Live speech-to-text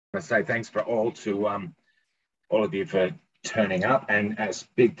I say thanks for all of you for turning up, and as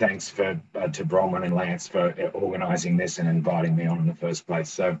big thanks to Bronwyn and Lance for organising this and inviting me on in the first place.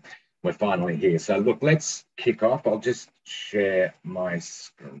 So we're finally here. So look, let's kick off. I'll just share my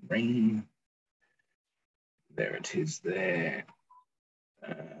screen. There it is there.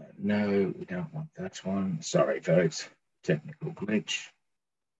 No, we don't want that one. Sorry, folks. Technical glitch.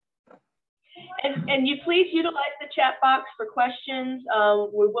 And you please utilize the chat box for questions.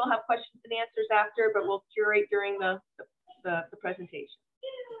 We will have questions and answers after, but we'll curate during the presentation.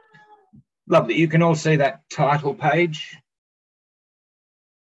 Lovely. You can all see that title page.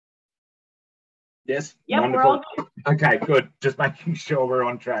 Yes? Yep, wonderful. We're all good. Okay, good. Just making sure we're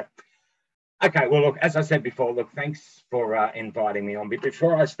on track. Okay, well, look, as I said before, look, thanks for inviting me on. But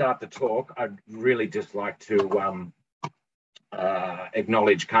before I start the talk, I'd really just like to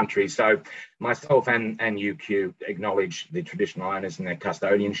acknowledge country. So myself and UQ acknowledge the traditional owners and their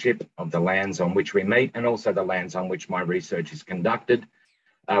custodianship of the lands on which we meet, and also the lands on which my research is conducted.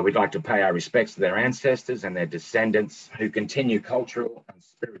 We'd like to pay our respects to their ancestors and their descendants who continue cultural and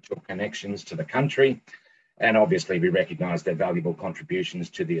spiritual connections to the country. And obviously we recognise their valuable contributions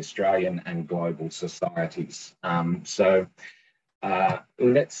to the Australian and global societies. So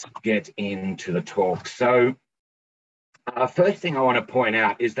let's get into the talk. So first thing I want to point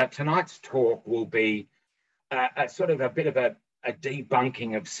out is that tonight's talk will be a sort of a bit of a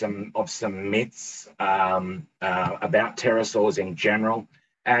debunking of some myths about pterosaurs in general,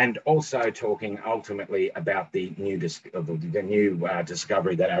 and also talking ultimately about the new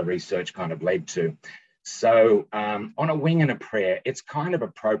discovery that our research kind of led to. So on a wing and a prayer, it's kind of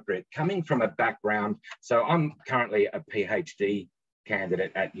appropriate coming from a background. So I'm currently a PhD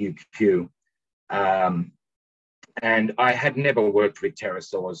candidate at UQ. And I had never worked with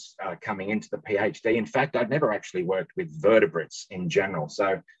pterosaurs coming into the PhD. In fact, I'd never actually worked with vertebrates in general.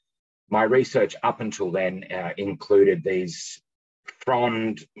 So my research up until then included these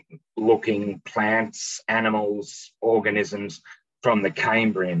frond-looking plants, animals, organisms from the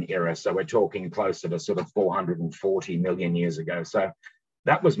Cambrian era. So we're talking closer to sort of 440 million years ago. So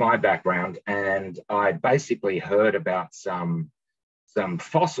that was my background. And I basically heard about some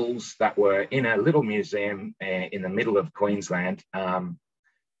fossils that were in a little museum in the middle of Queensland,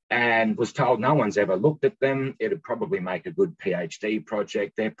 and was told no one's ever looked at them. It'd probably make a good PhD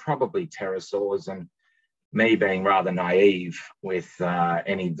project. They're probably pterosaurs. And me being rather naive with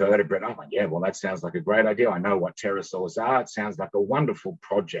any vertebrate, I'm like, yeah, well, that sounds like a great idea. I know what pterosaurs are. It sounds like a wonderful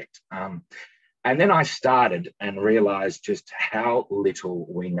project. And then I started and realized just how little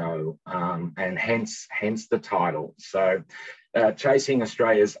we know, and hence the title. So chasing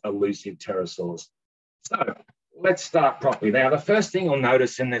Australia's elusive pterosaurs. So let's start properly. Now, the first thing you'll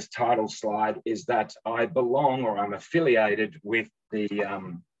notice in this title slide is that I belong, or I'm affiliated with the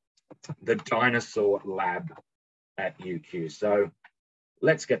Dinosaur Lab at UQ. So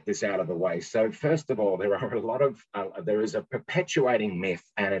let's get this out of the way. So first of all, there are a lot of there is a perpetuating myth,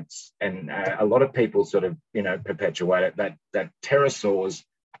 and a lot of people sort of perpetuate it that pterosaurs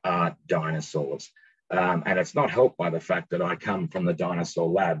are dinosaurs, and it's not helped by the fact that I come from the Dinosaur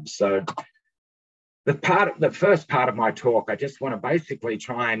Lab. So the first part of my talk, I just want to basically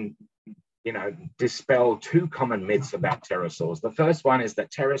try and dispel two common myths about pterosaurs. The first one is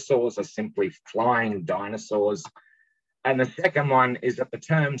that pterosaurs are simply flying dinosaurs. And the second one is that the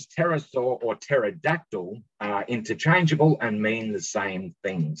terms pterosaur or pterodactyl are interchangeable and mean the same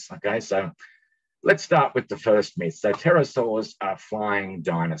things. Okay, so let's start with the first myth. So pterosaurs are flying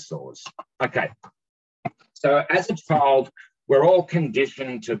dinosaurs. Okay, so as a child, we're all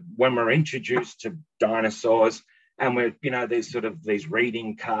conditioned to, when we're introduced to dinosaurs, and we're, these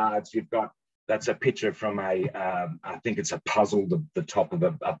reading cards, that's a picture from I think it's a puzzle, the top of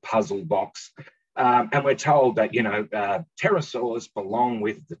a puzzle box. And we're told that, pterosaurs belong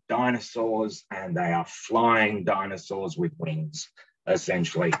with the dinosaurs, and they are flying dinosaurs with wings,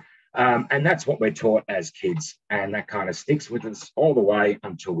 essentially. And that's what we're taught as kids. And that kind of sticks with us all the way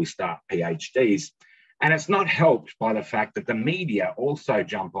until we start PhDs. And it's not helped by the fact that the media also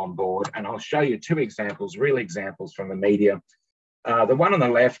jump on board. And I'll show you two examples, real examples from the media. The one on the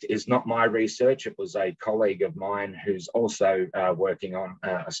left is not my research. It was a colleague of mine who's also working on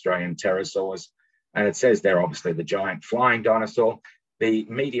Australian pterosaurs. And it says they're obviously the giant flying dinosaur. The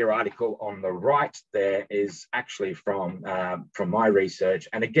media article on the right there is actually from my research.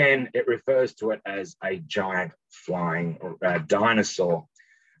 And again, it refers to it as a giant flying dinosaur.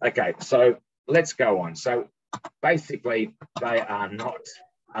 Okay, so let's go on. So basically, they are not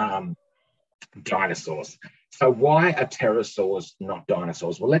dinosaurs. So why are pterosaurs not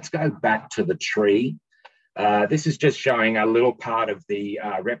dinosaurs? Well, let's go back to the tree. This is just showing a little part of the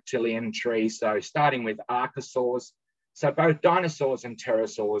reptilian tree. So starting with archosaurs. So both dinosaurs and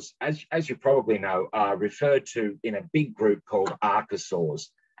pterosaurs, as you probably know, are referred to in a big group called archosaurs.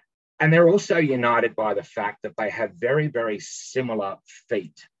 And they're also united by the fact that they have very, very similar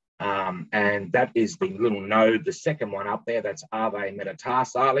feet. And that is the little node, the second one up there, that's Ave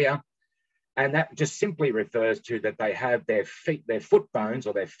metatarsalia. And that just simply refers to that they have their feet, their foot bones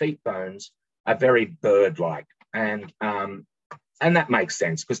or their feet bones are very bird-like. And that makes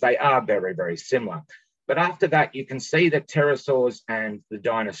sense because they are very, very similar. But after that, you can see that pterosaurs and the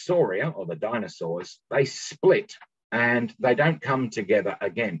Dinosauria, or the dinosaurs, they split and they don't come together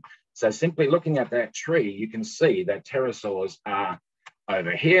again. So simply looking at that tree, you can see that pterosaurs are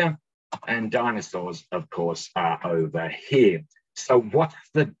over here and dinosaurs, of course, are over here. So what's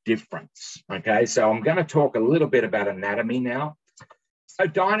the difference? Okay, so I'm going to talk a little bit about anatomy now. So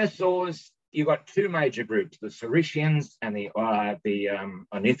dinosaurs, you've got two major groups, the Saurischians and the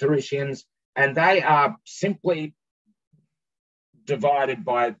Ornithorischians, and they are simply divided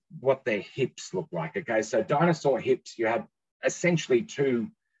by what their hips look like. Okay, so dinosaur hips, you have essentially two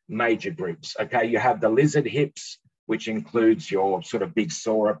major groups. Okay, you have the lizard hips, which includes your sort of big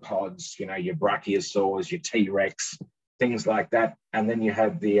sauropods, you know, your brachiosaurs, your T-Rex, things like that. And then you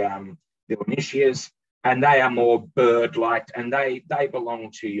have the ornithias, and they are more bird-like, and they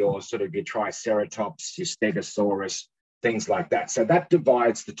belong to your sort of your Triceratops, your Stegosaurus, things like that. So that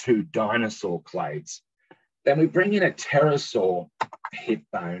divides the two dinosaur clades. Then we bring in a pterosaur hip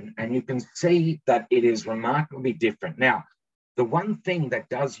bone, and you can see that it is remarkably different. Now, the one thing that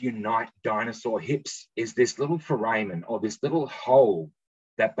does unite dinosaur hips is this little foramen, or this little hole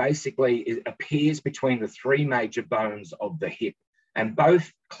that basically appears between the three major bones of the hip. And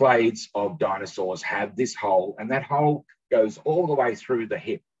both clades of dinosaurs have this hole, and that hole goes all the way through the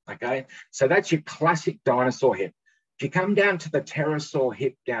hip, okay? So that's your classic dinosaur hip. If you come down to the pterosaur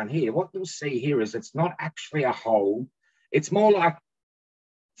hip down here, what you'll see here is it's not actually a hole. It's more like,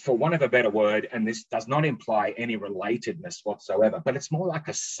 for want of a better word, and this does not imply any relatedness whatsoever, but it's more like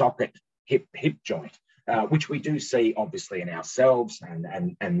a socket hip joint, which we do see obviously in ourselves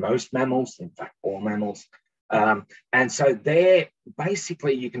and most mammals, in fact, all mammals. And so there,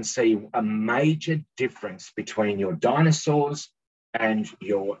 basically, you can see a major difference between your dinosaurs and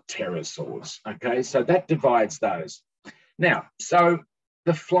your pterosaurs. Okay, so that divides those. Now, so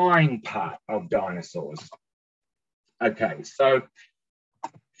the flying part of dinosaurs. Okay, so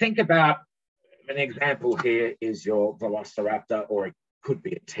think about an example here is your Velociraptor, or it could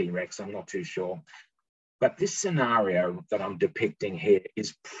be a T-Rex, I'm not too sure. But this scenario that I'm depicting here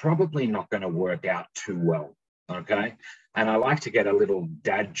is probably not going to work out too well, okay? And I like to get a little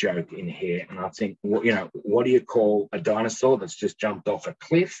dad joke in here, and I think, you know, what do you call a dinosaur that's just jumped off a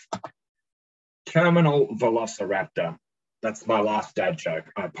cliff? Terminal Velociraptor. That's my last dad joke,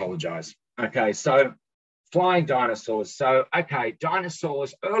 I apologize. Okay, so flying dinosaurs. So, okay,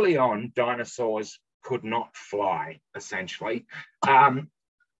 dinosaurs, early on, dinosaurs could not fly, essentially.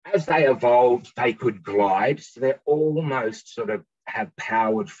 As they evolved, they could glide. So they're almost sort of have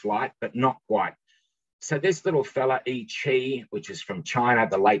powered flight, but not quite. So this little fella, Chi, which is from China,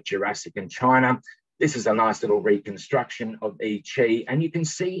 the late Jurassic in China, this is a nice little reconstruction of Chi. And you can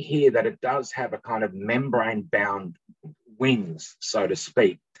see here that it does have a kind of membrane-bound wings, so to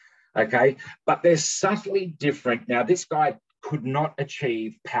speak. Okay, but they're subtly different. Now, this guy could not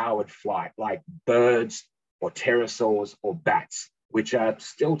achieve powered flight like birds or pterosaurs or bats, which are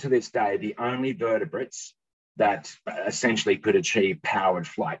still to this day the only vertebrates that essentially could achieve powered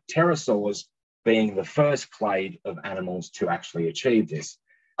flight. Pterosaurs being the first clade of animals to actually achieve this.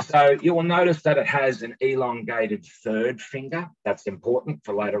 So you will notice that it has an elongated third finger. That's important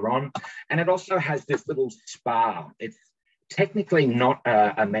for later on. And it also has this little spar. It's technically not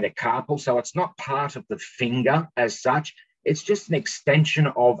a metacarpal, so it's not part of the finger as such. It's just an extension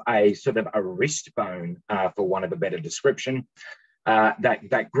of a sort of a wrist bone, for want of a better description,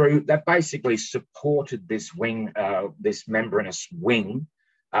 that basically supported this wing, this membranous wing,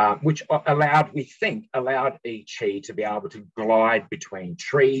 which allowed Chi to be able to glide between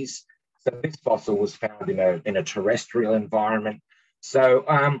trees. So this fossil was found in a terrestrial environment. So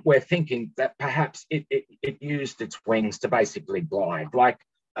we're thinking that perhaps it used its wings to basically glide, like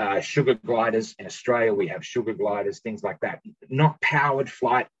sugar gliders. In Australia, we have sugar gliders, things like that. Not powered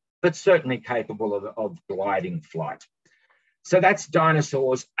flight, but certainly capable of gliding flight. So that's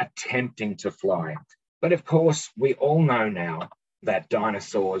dinosaurs attempting to fly. But of course, we all know now that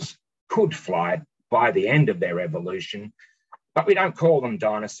dinosaurs could fly by the end of their evolution, but we don't call them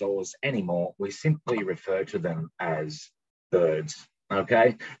dinosaurs anymore. We simply refer to them as birds.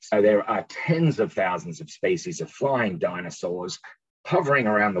 Okay, so there are tens of thousands of species of flying dinosaurs hovering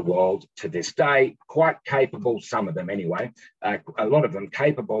around the world to this day, quite capable, some of them anyway, a lot of them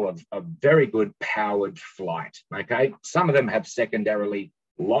capable of very good powered flight. Okay, some of them have secondarily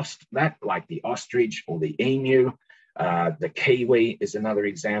lost that, like the ostrich or the emu. The kiwi is another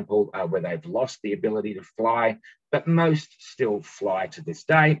example where they've lost the ability to fly, but most still fly to this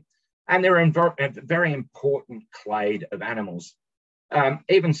day. And they're a very important clade of animals.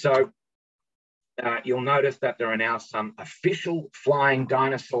 Even so, you'll notice that there are now some official flying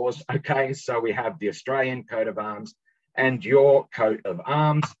dinosaurs. Okay, so we have the Australian coat of arms and your coat of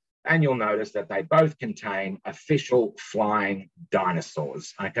arms, and you'll notice that they both contain official flying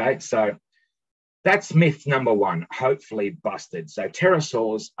dinosaurs. Okay, so that's myth number one, hopefully busted. So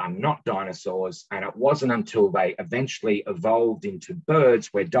pterosaurs are not dinosaurs, and it wasn't until they eventually evolved into birds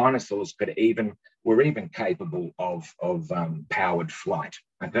where dinosaurs were even capable of powered flight.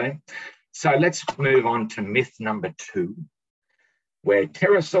 Okay, so let's move on to myth number two, where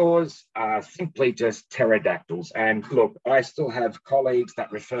pterosaurs are simply just pterodactyls. And look, I still have colleagues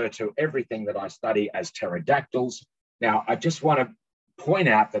that refer to everything that I study as pterodactyls. Now, I just want to point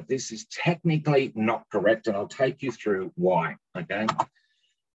out that this is technically not correct, and I'll take you through why. Okay,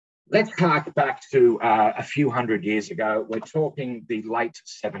 let's hark back to a few hundred years ago. We're talking the late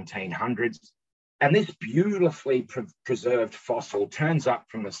 1700s, and this beautifully preserved fossil turns up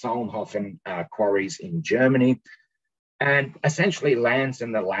from the Solnhofen quarries in Germany and essentially lands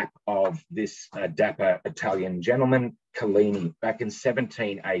in the lap of this dapper Italian gentleman, Collini, back in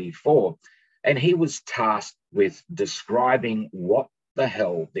 1784. And he was tasked with describing what the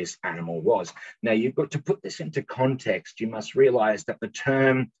hell this animal was. Now, you've got to put this into context. You must realize that the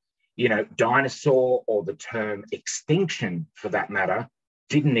term, dinosaur, or the term extinction for that matter,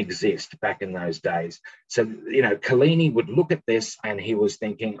 didn't exist back in those days. So, Collini would look at this and he was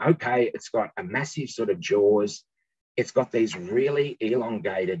thinking, okay, it's got a massive sort of jaws. It's got these really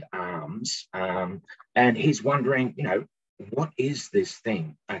elongated arms. And he's wondering, what is this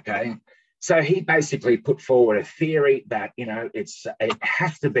thing? Okay. So he basically put forward a theory that, it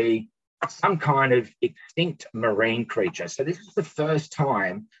has to be some kind of extinct marine creature. So this is the first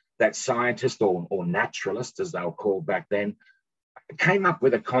time that scientists or naturalists, as they were called back then, came up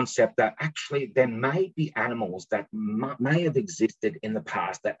with a concept that actually there may be animals that may have existed in the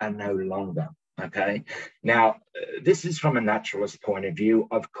past that are no longer. Okay. Now, this is from a naturalist point of view.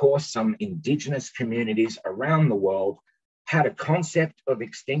 Of course, some indigenous communities around the world had a concept of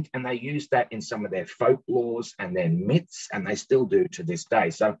extinct, and they used that in some of their folklores and their myths, and they still do to this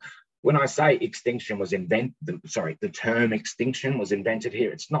day. So when I say extinction was invented, the term extinction was invented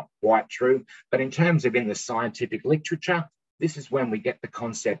here, it's not quite true, but in terms of in the scientific literature, this is when we get the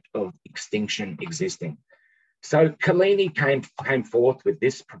concept of extinction existing. So Collini came forth with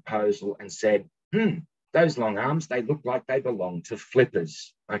this proposal and said, those long arms, they look like they belong to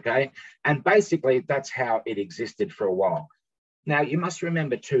flippers, okay? And basically that's how it existed for a while. Now, you must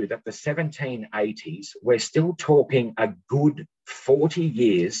remember too that the 1780s, we're still talking a good 40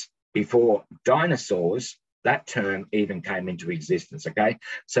 years before dinosaurs, that term even came into existence, okay?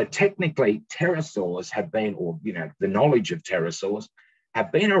 So technically pterosaurs have been, or, the knowledge of pterosaurs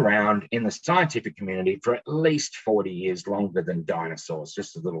have been around in the scientific community for at least 40 years longer than dinosaurs.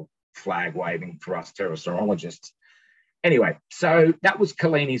 Just a little flag waving for us pterosaurologists. Anyway, so that was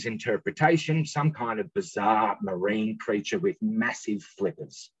Collini's interpretation, some kind of bizarre marine creature with massive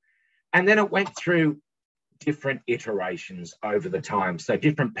flippers. And then it went through different iterations over the time. So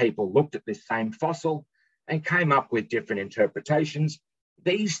different people looked at this same fossil and came up with different interpretations.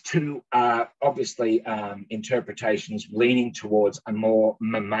 These two are obviously interpretations leaning towards a more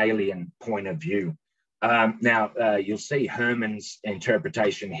mammalian point of view. Now, you'll see Herman's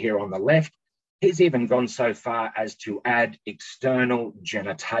interpretation here on the left. He's even gone so far as to add external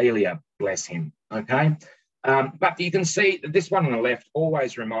genitalia, bless him, okay? But you can see this one on the left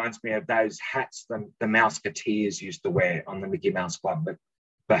always reminds me of those hats the Mouseketeers used to wear on the Mickey Mouse Club, but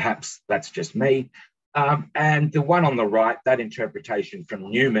perhaps that's just me. And the one on the right, that interpretation from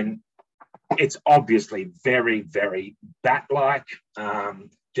Newman, it's obviously very, very bat-like.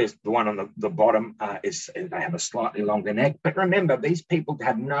 Just the one on the bottom they have a slightly longer neck. But remember, these people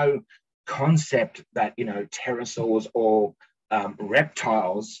had no concept that, pterosaurs or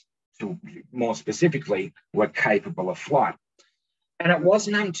reptiles, more specifically, were capable of flight. And it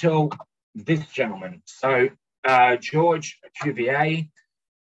wasn't until this gentleman, so George Cuvier,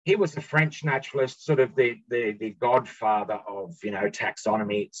 he was a French naturalist, sort of the godfather of,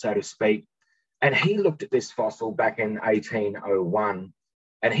 taxonomy, so to speak. And he looked at this fossil back in 1801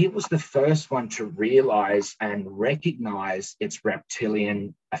 And he was the first one to realize and recognize its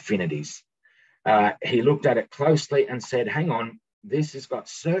reptilian affinities. He looked at it closely and said, hang on, this has got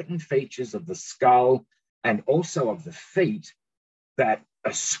certain features of the skull and also of the feet that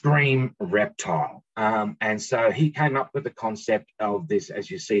scream reptile. And so he came up with the concept of this,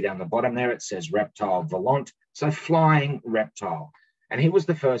 as you see down the bottom there, it says reptile volant, so flying reptile. And he was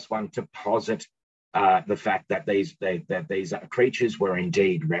the first one to posit the fact that these creatures were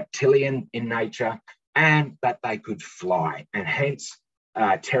indeed reptilian in nature and that they could fly, and hence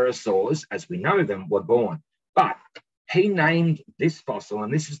pterosaurs, as we know them, were born. But he named this fossil,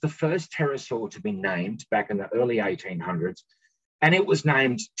 and this is the first pterosaur to be named back in the early 1800s, and it was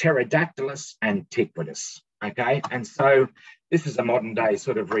named Pterodactylus antiquus, okay? And so this is a modern day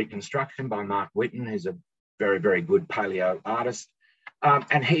sort of reconstruction by Mark Whitten, who's a very, very good paleo artist.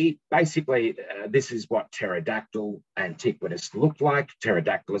 And he basically, this is what Pterodactyl antiquus looked like,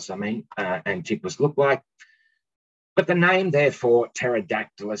 Pterodactylus, antiquus looked like. But the name, therefore,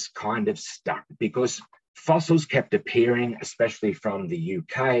 Pterodactylus kind of stuck because fossils kept appearing, especially from the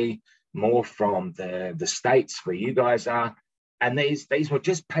UK, more from the States where you guys are. And these were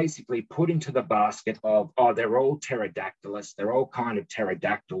just basically put into the basket of, oh, they're all Pterodactylus. They're all kind of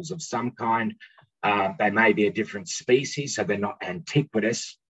pterodactyls of some kind. They may be a different species, so they're not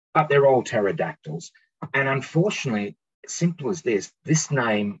antiquitous, but they're all pterodactyls. And unfortunately, simple as this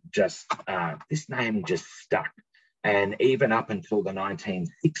name just stuck. And even up until the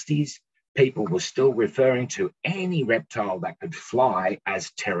 1960s, people were still referring to any reptile that could fly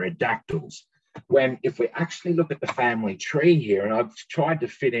as pterodactyls. When if we actually look at the family tree here, and I've tried to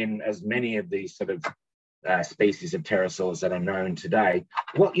fit in as many of these sort of species of pterosaurs that are known today,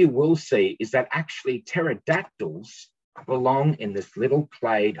 what you will see is that actually pterodactyls belong in this little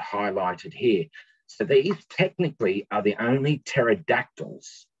clade highlighted here. So these technically are the only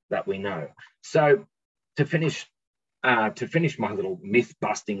pterodactyls that we know. So to finish my little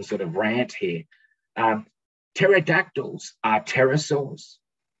myth-busting sort of rant here, pterodactyls are pterosaurs,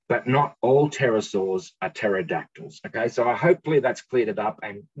 but not all pterosaurs are pterodactyls. Okay, so hopefully that's cleared it up,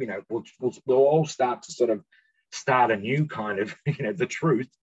 and we'll all start to sort of start a new kind of the truth,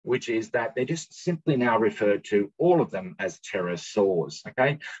 which is that they're just simply now referred to all of them as pterosaurs.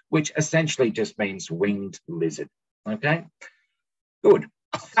 Okay, which essentially just means winged lizard. Okay, good.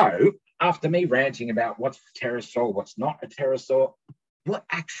 So after me ranting about what's a pterosaur, what's not a pterosaur, what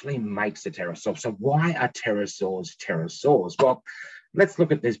actually makes a pterosaur? So why are pterosaurs pterosaurs? Well, let's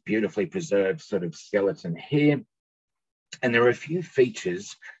look at this beautifully preserved sort of skeleton here. And there are a few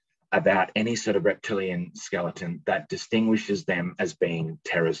features about any sort of reptilian skeleton that distinguishes them as being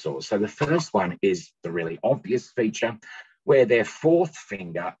pterosaurs. So the first one is the really obvious feature, where their fourth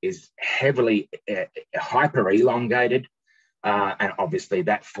finger is heavily hyper elongated. And obviously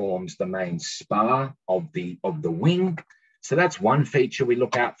that forms the main spar of the wing. So that's one feature we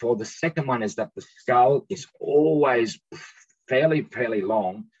look out for. The second one is that the skull is always fairly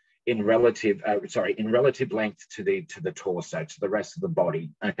long in relative length to the torso, to the rest of the body.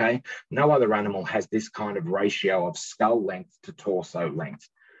 Okay, no other animal has this kind of ratio of skull length to torso length.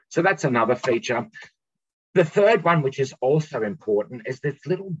 So that's another feature. The third one, which is also important, is this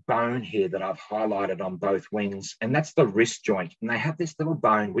little bone here that I've highlighted on both wings, and that's the wrist joint. And they have this little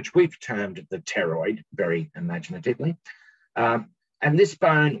bone, which we've termed the pteroid, very imaginatively. And this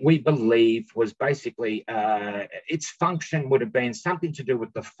bone, we believe, was basically, its function would have been something to do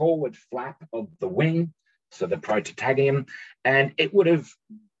with the forward flap of the wing, so the protatagium, and it would have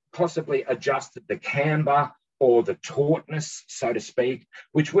possibly adjusted the camber or the tautness, so to speak,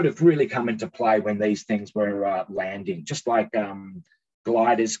 which would have really come into play when these things were landing, just like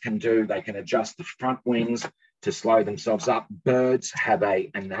gliders can do. They can adjust the front wings to slow themselves up. Birds have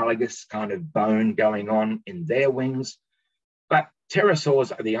an analogous kind of bone going on in their wings. But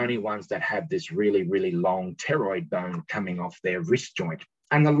pterosaurs are the only ones that have this really, really long pteroid bone coming off their wrist joint.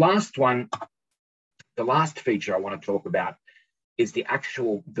 And the last one, the last feature I want to talk about is the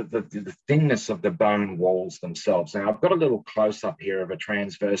actual, the thinness of the bone walls themselves. Now, I've got a little close-up here of a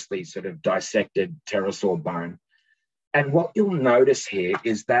transversely sort of dissected pterosaur bone. And what you'll notice here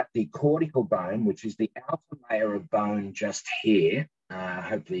is that the cortical bone, which is the outer layer of bone just here,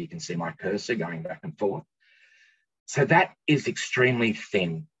 hopefully you can see my cursor going back and forth. So that is extremely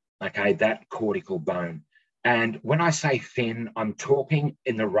thin, okay, that cortical bone. And when I say thin, I'm talking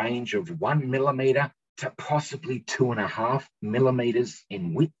in the range of 1 millimeter to possibly 2.5 millimeters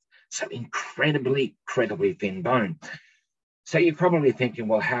in width. So incredibly thin bone. So you're probably thinking,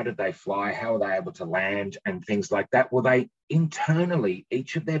 well, how did they fly? How were they able to land and things like that? Well, they internally,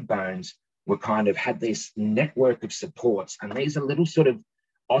 each of their bones were kind of had this network of supports. And these are little sort of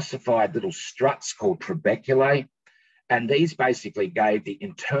ossified little struts called trabeculae. And these basically gave the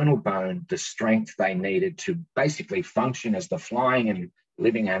internal bone the strength they needed to basically function as the flying and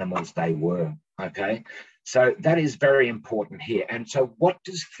living animals they were, okay? So that is very important here. And so what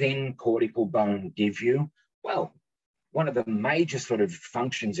does thin cortical bone give you? Well, one of the major sort of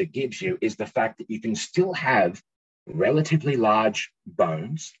functions it gives you is the fact that you can still have relatively large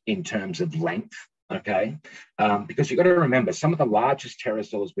bones in terms of length, okay? Because you've got to remember, some of the largest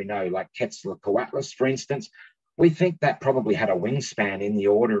pterosaurs we know, like Quetzalcoatlus, for instance, we think that probably had a wingspan in the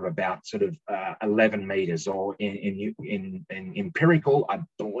order of about sort of 11 meters, or in empirical, I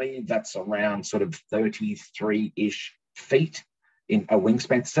believe that's around sort of 33-ish feet in a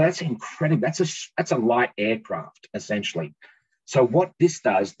wingspan. So that's incredible. That's a light aircraft, essentially. So what this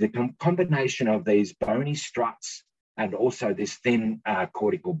does, the combination of these bony struts and also this thin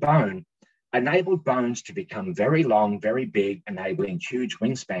cortical bone, enabled bones to become very long, very big, enabling huge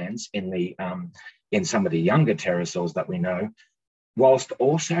wingspans in some of the younger pterosaurs that we know, whilst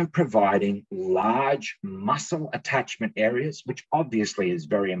also providing large muscle attachment areas, which obviously is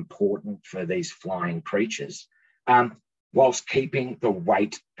very important for these flying creatures, whilst keeping the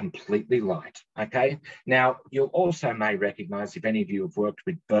weight completely light, okay? Now, you'll also may recognize, if any of you have worked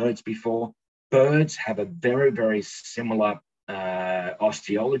with birds before, birds have a very, very similar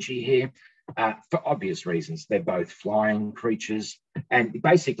osteology here. For obvious reasons. They're both flying creatures, and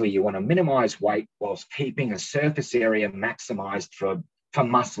basically you want to minimize weight whilst keeping a surface area maximized for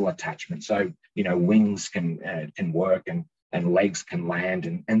muscle attachment. So, you know, wings can work and legs can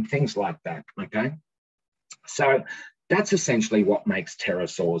land and things like that, okay? So that's essentially what makes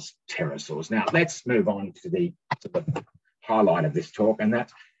pterosaurs pterosaurs. Now let's move on to the highlight of this talk, and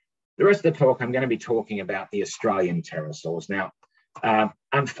that's the rest of the talk. I'm going to be talking about the Australian pterosaurs. Now,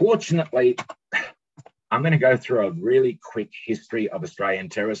 unfortunately, I'm going to go through a really quick history of Australian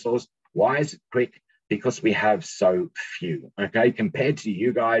pterosaurs. Why is it quick? Because we have so few, okay? Compared to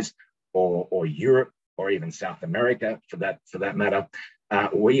you guys or Europe or even South America, for that matter,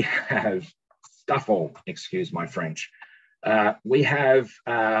 we have stuff all, excuse my French. We have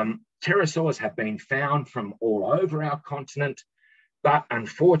pterosaurs have been found from all over our continent, but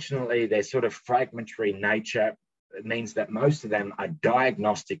unfortunately, their sort of fragmentary nature, it means that most of them are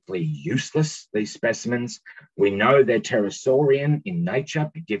diagnostically useless, these specimens. We know they're pterosaurian in nature,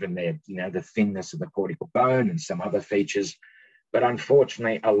 given their, you know, the thinness of the cortical bone and some other features. But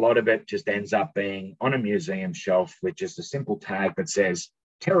unfortunately, a lot of it just ends up being on a museum shelf with just a simple tag that says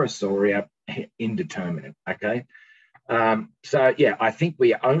Pterosauria indeterminate, okay? So yeah, I think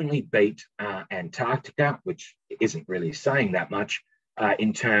we only beat Antarctica, which isn't really saying that much,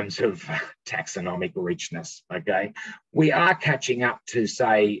 in terms of taxonomic richness, okay? We are catching up to,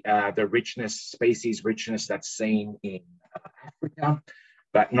 say, the species richness that's seen in Africa,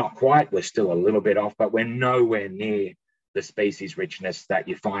 but not quite. We're still a little bit off, but we're nowhere near the species richness that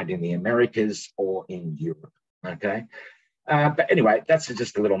you find in the Americas or in Europe, okay? But anyway, that's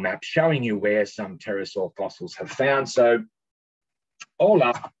just a little map showing you where some pterosaur fossils have found. So all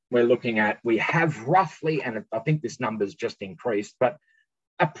up, we're looking at, we have roughly, and I think this number's just increased, but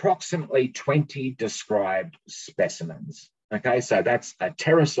approximately 20 described specimens, okay? So that's a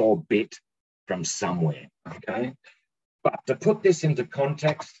pterosaur bit from somewhere, okay? But to put this into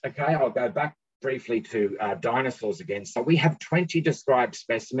context, okay, I'll go back briefly to dinosaurs again. So we have 20 described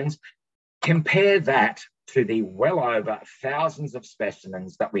specimens. Compare that to the well over thousands of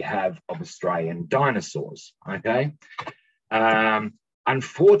specimens that we have of Australian dinosaurs, okay?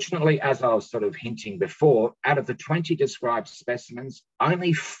 Unfortunately, as I was sort of hinting before, out of the 20 described specimens,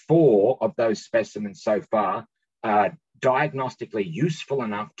 only 4 of those specimens so far are diagnostically useful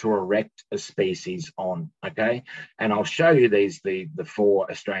enough to erect a species on, okay? And I'll show you the 4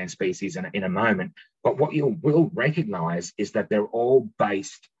 Australian species in a moment. But what you will recognize is that they're all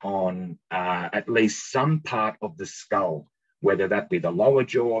based on at least some part of the skull, whether that be the lower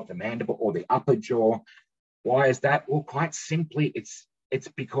jaw, the mandible, or the upper jaw. Why is that? Well, quite simply, it's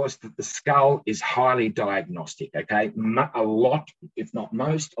because the skull is highly diagnostic, okay? A lot, if not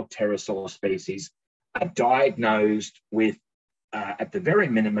most, of pterosaur species are diagnosed with, at the very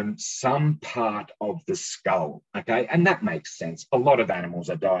minimum, some part of the skull, okay? And that makes sense. A lot of animals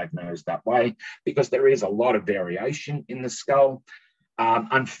are diagnosed that way because there is a lot of variation in the skull.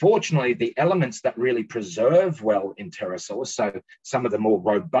 Unfortunately, the elements that really preserve well in pterosaurs, so some of the more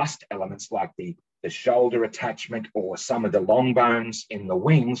robust elements like the shoulder attachment or some of the long bones in the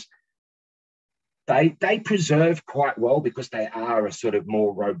wings, they preserve quite well because they are a sort of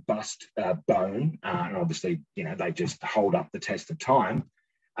more robust bone. And obviously, you know, they just hold up the test of time.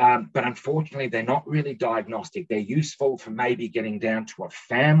 But unfortunately, they're not really diagnostic. They're useful for maybe getting down to a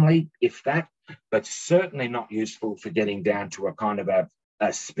family, if that, but certainly not useful for getting down to a kind of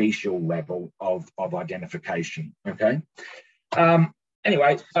a special level of identification, okay?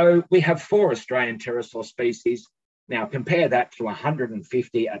 Anyway, so we have 4 Australian pterosaur species. Now, compare that to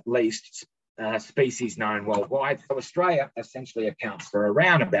 150 at least species known worldwide. So Australia essentially accounts for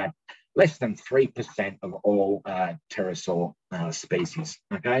around about less than 3% of all pterosaur species,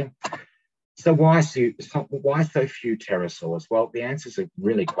 okay? So why so few pterosaurs? Well, the answers are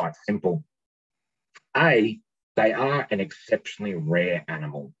really quite simple. A, they are an exceptionally rare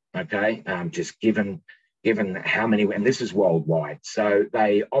animal, okay? Just given how many, and this is worldwide. So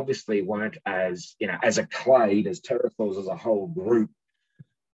they obviously weren't as, as a clade, as pterosaurs as a whole group,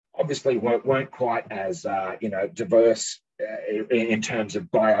 obviously weren't quite as, diverse in terms of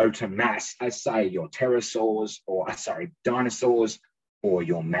biota mass as, say, your pterosaurs dinosaurs or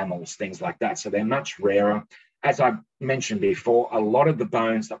your mammals, things like that. So they're much rarer. As I mentioned before, a lot of the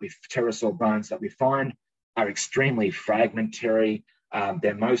pterosaur bones that we find are extremely fragmentary.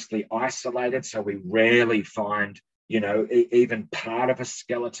 They're mostly isolated, so we rarely find, even part of a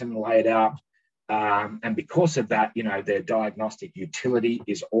skeleton laid out. And because of that, their diagnostic utility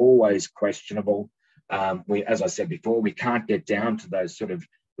is always questionable. As I said before, we can't get down to those sort of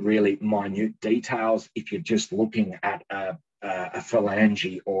really minute details if you're just looking at a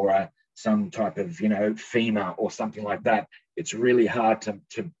phalange or some type of, femur or something like that. It's really hard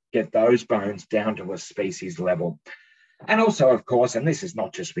to get those bones down to a species level. And also, of course, and this is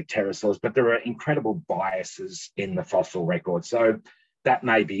not just with pterosaurs, but there are incredible biases in the fossil record. So that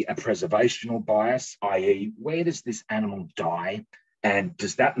may be a preservational bias, i.e., where does this animal die? And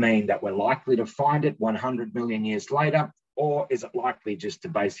does that mean that we're likely to find it 100 million years later? Or is it likely just to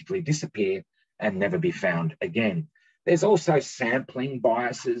basically disappear and never be found again? There's also sampling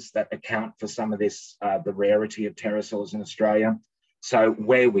biases that account for some of this, the rarity of pterosaurs in Australia. So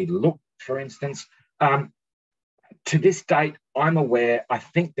where we look, for instance, to this date, I'm aware, I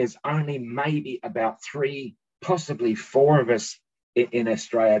think there's only maybe about 3, possibly 4 of us in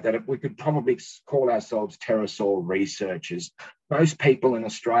Australia that we could probably call ourselves pterosaur researchers. Most people in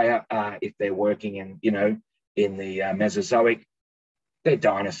Australia, if they're working in, in the Mesozoic, they're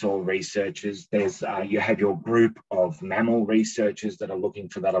dinosaur researchers. There's you have your group of mammal researchers that are looking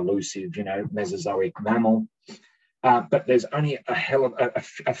for that elusive, Mesozoic mammal. But there's only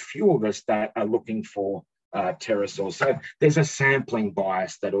a few of us that are looking for pterosaurs. So there's a sampling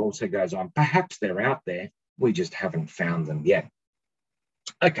bias that also goes on. Perhaps they're out there, we just haven't found them yet.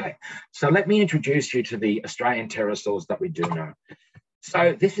 Okay, so let me introduce you to the Australian pterosaurs that we do know.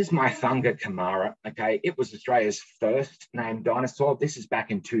 So this is my Thapunngaka. Okay, it was Australia's first named dinosaur. This is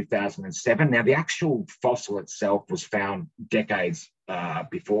back in 2007. Now, the actual fossil itself was found decades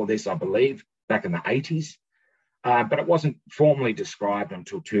before this, I believe, back in the 80s. But it wasn't formally described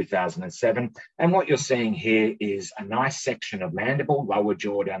until 2007. And what you're seeing here is a nice section of mandible, lower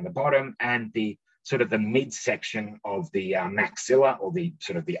jaw down the bottom, and the sort of the midsection of the maxilla, or the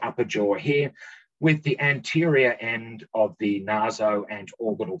sort of the upper jaw here, with the anterior end of the naso and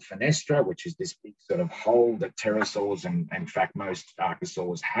orbital fenestra, which is this big sort of hole that pterosaurs and in fact most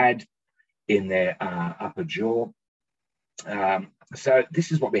archosaurs had in their upper jaw. So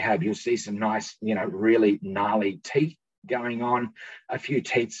this is what we have. You'll see some nice, really gnarly teeth going on, a few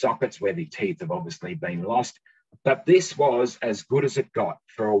teeth sockets where the teeth have obviously been lost. But this was as good as it got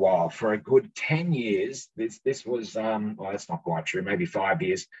for a while. For a good 10 years, this was, well, that's not quite true, maybe 5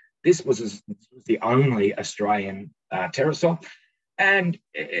 years. This was the only Australian pterosaur. And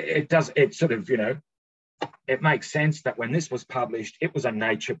it sort of, it makes sense that when this was published, it was a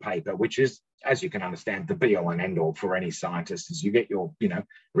Nature paper, which is, as you can understand, the be all and end all for any scientist. As you get your,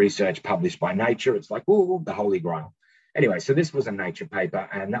 research published by Nature, it's like, oh, the holy grail. Anyway, so this was a Nature paper,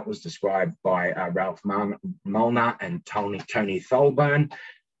 and that was described by Ralph Molnar and Tony Tholburn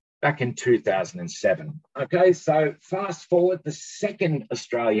back in 2007. Okay, so fast forward, the second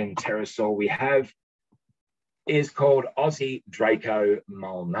Australian pterosaur we have is called Aussie Draco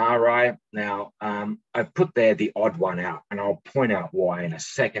molnari. Now, I've put there the odd one out, and I'll point out why in a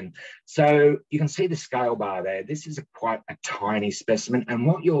second. So you can see the scale bar there. This is quite a tiny specimen, and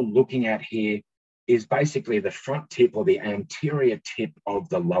what you're looking at here is basically the front tip or the anterior tip of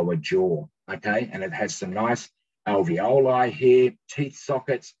the lower jaw, okay? And it has some nice alveoli here, teeth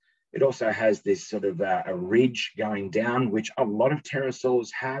sockets. It also has this sort of a ridge going down, which a lot of pterosaurs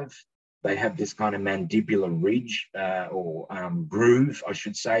have. They have this kind of mandibular ridge or groove, I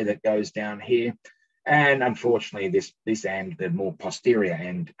should say, that goes down here. And unfortunately, this end, the more posterior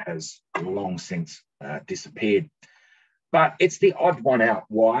end, has long since disappeared. but it's the odd one out.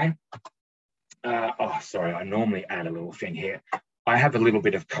 Why? Oh, sorry, I normally add a little thing here. I have a little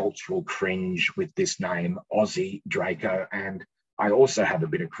bit of cultural cringe with this name, Aussie Draco, and I also have a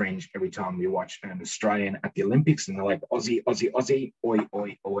bit of cringe every time we watch an Australian at the Olympics and they're like, Aussie, Aussie, Aussie, oi,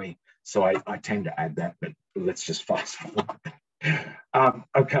 oi, oi. So I tend to add that, but let's just fast forward.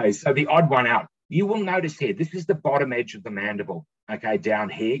 Okay, so the odd one out. You will notice here, this is the bottom edge of the mandible, okay, down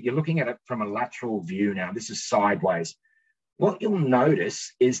here. You're looking at it from a lateral view now. This is sideways. What you'll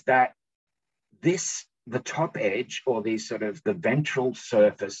notice is that the top edge, or the sort of the ventral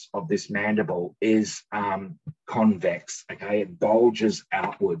surface of this mandible is convex, okay? It bulges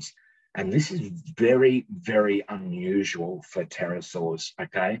outwards. And this is very, very unusual for pterosaurs,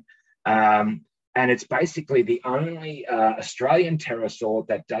 okay? And it's basically the only Australian pterosaur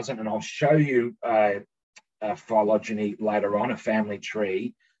that doesn't, and I'll show you a phylogeny later on, a family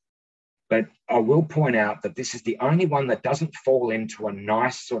tree, but I will point out that this is the only one that doesn't fall into a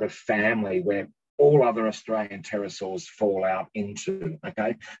nice sort of family where all other Australian pterosaurs fall out into,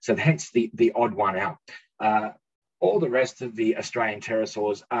 okay? So hence the odd one out. All the rest of the Australian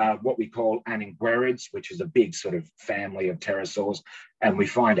pterosaurs are what we call anhanguerians, which is a big sort of family of pterosaurs, and we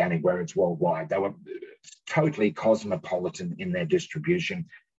find anhanguerians worldwide. They were totally cosmopolitan in their distribution.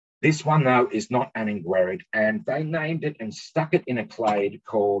 This one, though, is not anhanguerian, and they named it and stuck it in a clade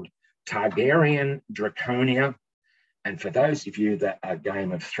called Targaryen Draconia. And for those of you that are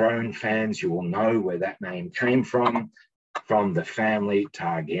Game of Thrones fans, you will know where that name came from the family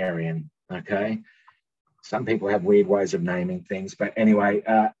Targaryen, okay? Some people have weird ways of naming things, but anyway,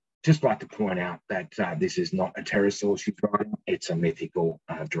 just like to point out that this is not a pterosaur she's riding, it's a mythical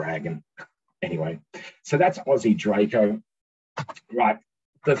dragon. Anyway, so that's Aussie Draco. Right,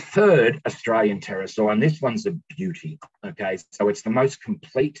 the third Australian pterosaur, and this one's a beauty, okay? So it's the most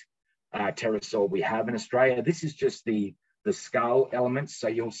complete pterosaur we have in Australia. This is just the skull elements. So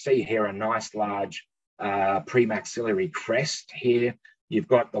you'll see here a nice large premaxillary crest here. You've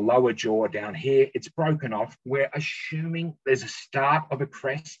got the lower jaw down here. It's broken off. We're assuming there's a start of a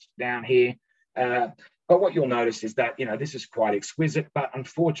crest down here. But what you'll notice is that, you know, this is quite exquisite, but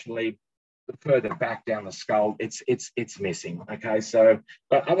unfortunately, the further back down the skull, it's missing, okay? So,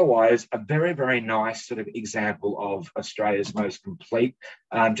 but otherwise, a very, very nice sort of example of Australia's most complete.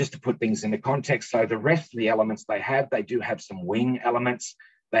 Just to put things into context, so the rest of the elements they do have some wing elements.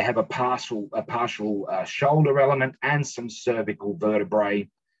 They have a partial shoulder element and some cervical vertebrae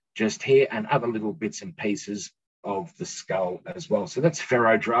just here, and other little bits and pieces of the skull as well. So that's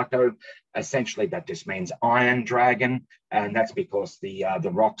Ferrodraco. Essentially, that just means iron dragon, and that's because the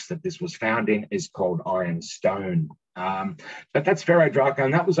rocks that this was found in is called ironstone. But that's Ferrodraco,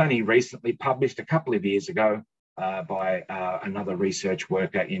 and that was only recently published a couple of years ago by another research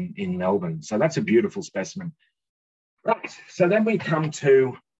worker in Melbourne. So that's a beautiful specimen. Right, so then we come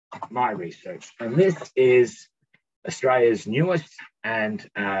to my research, and this is Australia's newest and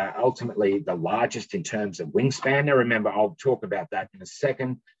ultimately the largest in terms of wingspan. Now, remember, I'll talk about that in a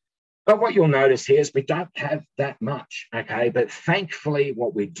second. But what you'll notice here is we don't have that much, okay? But thankfully,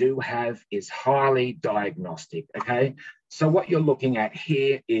 what we do have is highly diagnostic, okay? So what you're looking at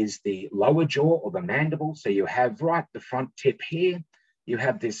here is the lower jaw or the mandible. So you have right the front tip here. You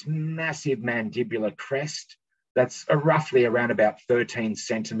have this massive mandibular crest that's roughly around about 13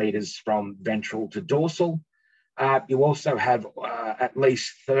 centimeters from ventral to dorsal. You also have at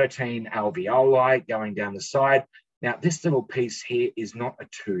least 13 alveoli going down the side. Now, this little piece here is not a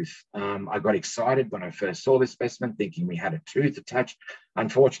tooth. I got excited when I first saw this specimen, thinking we had a tooth attached.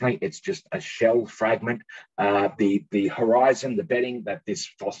 Unfortunately, it's just a shell fragment. The horizon, the bedding that this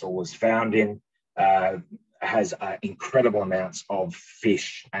fossil was found in, has incredible amounts of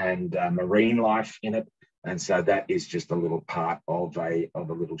fish and marine life in it. And so that is just a little part of a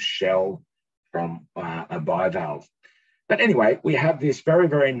little shell from a bivalve. But anyway, we have this very,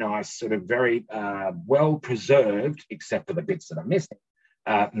 very nice, sort of very well-preserved, except for the bits that are missing,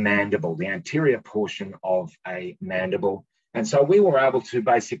 mandible, the anterior portion of a mandible. And so we were able to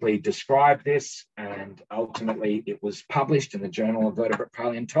basically describe this, and ultimately it was published in the Journal of Vertebrate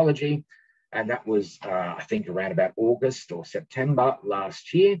Paleontology. And that was, I think, around about August or September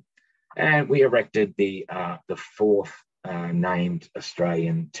last year. And we erected the fourth named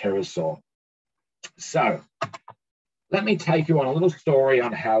Australian pterosaur. So let me take you on a little story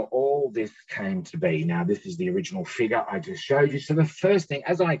on how all this came to be. Now, this is the original figure I just showed you. So the first thing,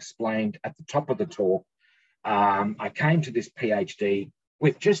 as I explained at the top of the talk, I came to this PhD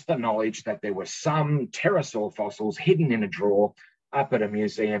with just the knowledge that there were some pterosaur fossils hidden in a drawer up at a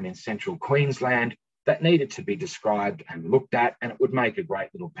museum in central Queensland that needed to be described and looked at, and it would make a great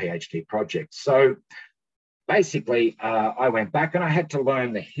little PhD project. So basically, I went back and I had to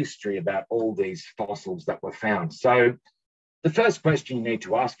learn the history about all these fossils that were found. So the first question you need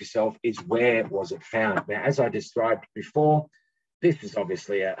to ask yourself is, where was it found? Now, as I described before, this is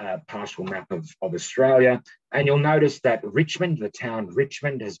obviously a partial map of Australia. And you'll notice that Richmond, the town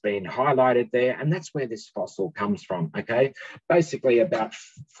Richmond, has been highlighted there. And that's where this fossil comes from, okay? Basically about,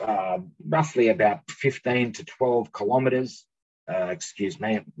 roughly about 15 to 12 kilometres. Excuse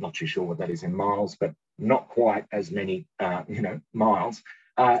me, I'm not too sure what that is in miles, but not quite as many, miles.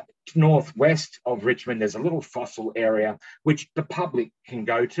 Northwest of Richmond, there's a little fossil area which the public can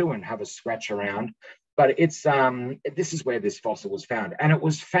go to and have a scratch around. But it's this is where this fossil was found, and it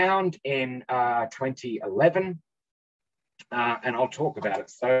was found in 2011, and I'll talk about it.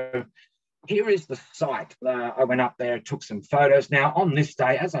 So here is the site. I went up there, took some photos. Now, on this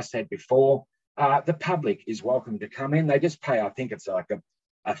day, as I said before, the public is welcome to come in. They just pay, I think it's like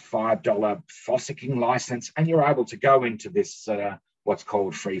a $5 fossicking license, and you're able to go into this what's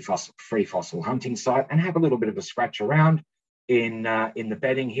called free fossil hunting site and have a little bit of a scratch around in the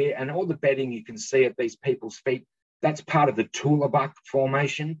bedding here. And all the bedding you can see at these people's feet, that's part of the Tulabuck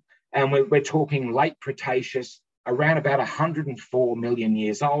Formation. And we're talking late Cretaceous, around about 104 million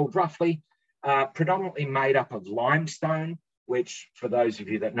years old, roughly, predominantly made up of limestone, which, for those of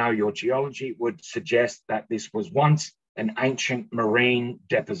you that know your geology, would suggest that this was once an ancient marine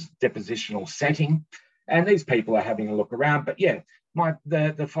depositional setting. And these people are having a look around. But yeah,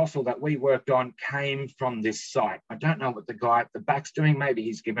 the fossil that we worked on came from this site. I don't know what the guy at the back's doing. Maybe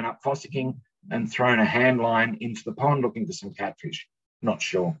he's given up fossicking and thrown a hand line into the pond looking for some catfish. Not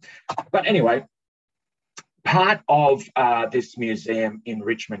sure. But anyway, part of this museum in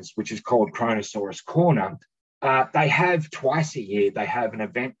Richmond, which is called Kronosaurus Corner, they have twice a year, they have an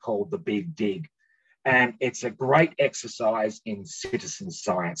event called the Big Dig. And it's a great exercise in citizen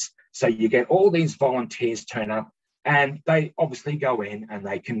science. So you get all these volunteers turn up, and they obviously go in and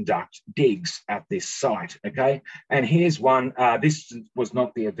they conduct digs at this site, okay? And here's one. This was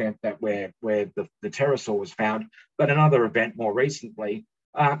not the event that where the pterosaur was found, but another event more recently.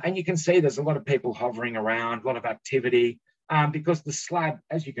 And you can see there's a lot of people hovering around, a lot of activity, because the slab,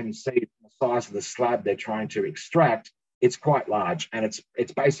 as you can see, the size of the slab they're trying to extract, it's quite large, and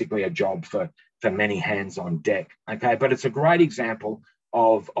it's basically a job for many hands on deck, okay? But it's a great example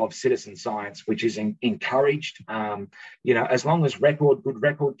of citizen science, which is encouraged, as long as good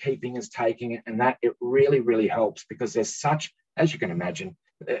record keeping is taking it, and that it really, really helps, because there's such, as you can imagine,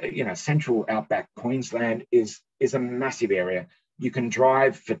 central outback Queensland is a massive area. You can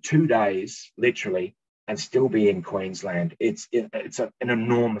drive for 2 days, literally, and still be in Queensland. It's an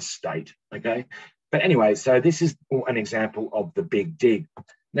enormous state, okay? But anyway, so this is an example of the Big Dig.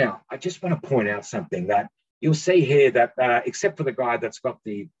 Now, I just want to point out something that you'll see here, that except for the guy that's got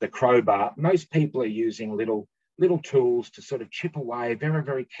the crowbar, most people are using little tools to sort of chip away very,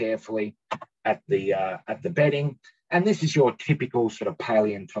 very carefully at the bedding. And this is your typical sort of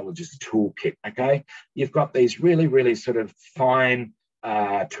paleontologist toolkit, okay? You've got these really, really sort of fine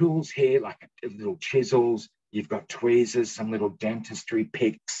tools here, like little chisels. You've got tweezers, some little dentistry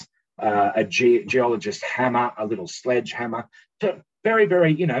picks, a geologist hammer, a little sledgehammer. So very,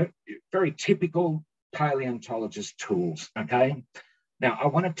 very, very typical paleontologist tools, okay? Now, I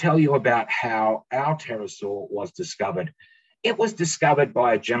want to tell you about how our pterosaur was discovered. It was discovered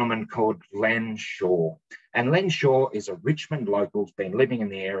by a gentleman called Len Shaw. And Len Shaw is a Richmond local, who's been living in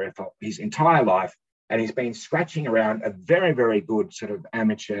the area for his entire life, and he's been scratching around, a very, very good sort of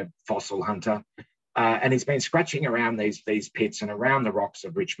amateur fossil hunter. And he's been scratching around these pits and around the rocks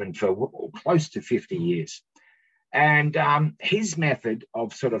of Richmond for close to 50 years. And his method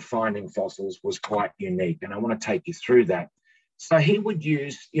of sort of finding fossils was quite unique, and I want to take you through that. So he would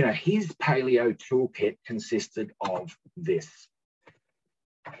use, his paleo toolkit consisted of this.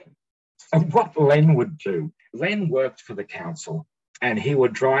 So what Len would do, Len worked for the council, and he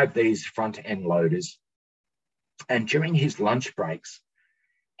would drive these front-end loaders. And during his lunch breaks,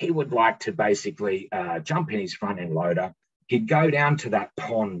 he would like to basically jump in his front-end loader. He'd go down to that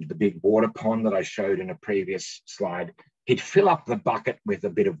pond, the big water pond that I showed in a previous slide. He'd fill up the bucket with a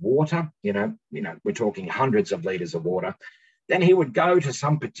bit of water. We're talking hundreds of litres of water. Then he would go to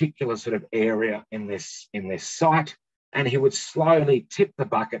some particular sort of area in this site, and he would slowly tip the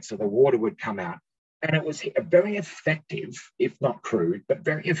bucket so the water would come out. And it was a very effective, if not crude, but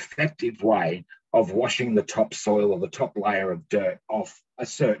very effective way of washing the topsoil or the top layer of dirt off a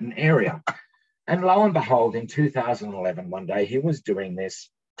certain area. And lo and behold, in 2011, one day he was doing this,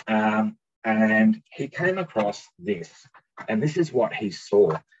 and he came across this. And this is what he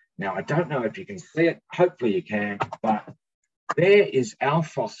saw. Now, I don't know if you can see it. Hopefully you can, but there is our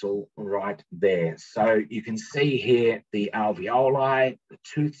fossil right there. So you can see here the alveoli, the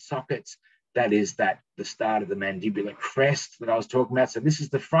tooth sockets. That is the start of the mandibular crest that I was talking about. So this is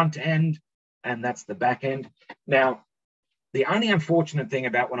the front end and that's the back end. Now, the only unfortunate thing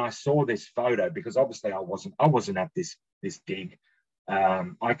about when I saw this photo, because obviously I wasn't at this dig.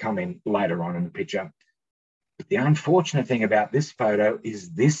 I come in later on in the picture. But the unfortunate thing about this photo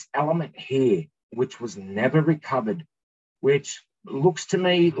is this element here, which was never recovered, which looks to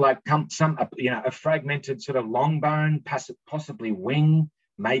me like a fragmented sort of long bone, possibly wing,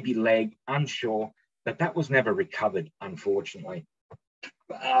 maybe leg, unsure, but that was never recovered, unfortunately.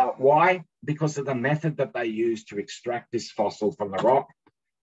 Why? Because of the method that they used to extract this fossil from the rock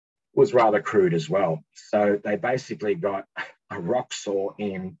was rather crude as well. So they basically got a rock saw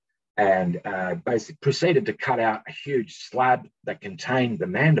in and proceeded to cut out a huge slab that contained the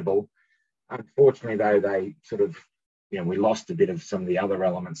mandible. Unfortunately, though, they sort of, we lost a bit of some of the other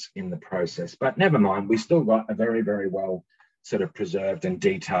elements in the process, but never mind, we still got a very, very well sort of preserved and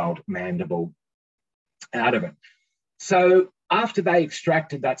detailed mandible out of it. So after they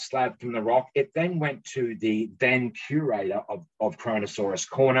extracted that slab from the rock, it then went to the then curator of Kronosaurus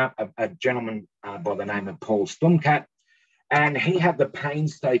Corner, a gentleman by the name of Paul Stumkat, and he had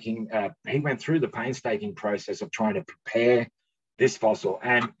he went through the painstaking process of trying to prepare this fossil.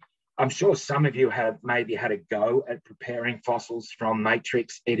 And I'm sure some of you have maybe had a go at preparing fossils from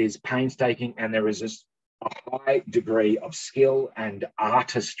matrix. It is painstaking, and there is a high degree of skill and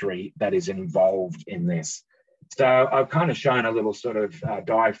artistry that is involved in this. So I've kind of shown a little sort of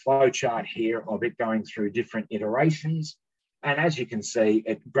die flow chart here of it going through different iterations. And as you can see,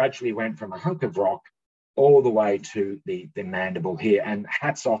 it gradually went from a hunk of rock all the way to the mandible here. And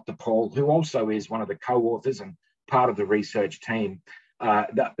hats off to Paul, who also is one of the co-authors and part of the research team.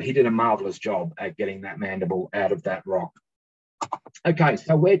 He did a marvelous job at getting that mandible out of that rock. Okay,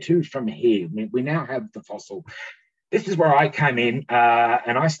 so where to from here? We now have the fossil. This is where I came in,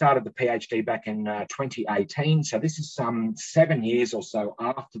 and I started the PhD back in 2018. So this is some 7 years or so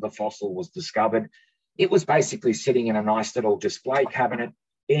after the fossil was discovered. It was basically sitting in a nice little display cabinet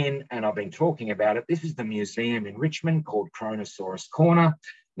and I've been talking about it. This is the museum in Richmond called Kronosaurus Corner.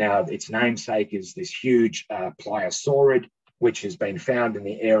 Now, its namesake is this huge pliosaurid, which has been found in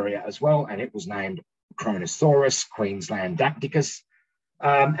the area as well, and it was named Kronosaurus queenslandacticus.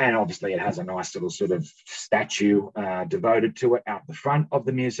 And obviously it has a nice little sort of statue devoted to it out the front of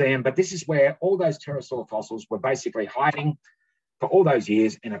the museum. But this is where all those pterosaur fossils were basically hiding for all those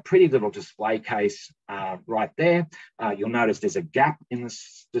years in a pretty little display case right there. You'll notice there's a gap in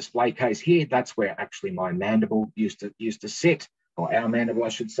this display case here. That's where actually my mandible used to sit, or our mandible, I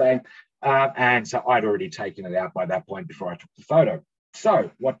should say. And so I'd already taken it out by that point before I took the photo.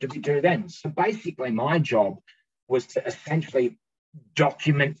 So what did we do then? So basically my job was to essentially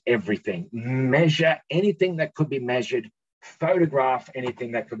document everything, measure anything that could be measured, photograph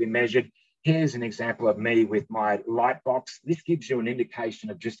anything that could be measured. Here's an example of me with my light box. This gives you an indication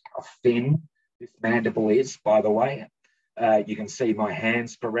of just how thin this mandible is, by the way. You can see my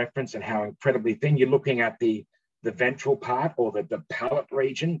hands for reference and how incredibly thin. You're looking at the ventral part, or the palate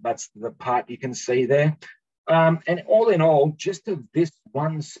region. That's the part you can see there. And all in all, just of this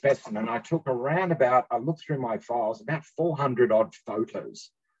one specimen, I took I looked through my files, about 400 odd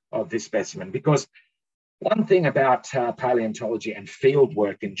photos of this specimen, because one thing about paleontology and field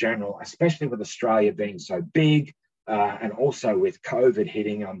work in general, especially with Australia being so big, and also with COVID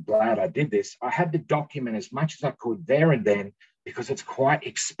hitting, I'm glad I did this. I had to document as much as I could there and then, because it's quite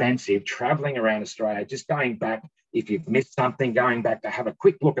expensive traveling around Australia, just going back, if you've missed something, going back to have a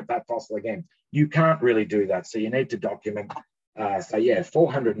quick look at that fossil again. You can't really do that. So you need to document. So yeah,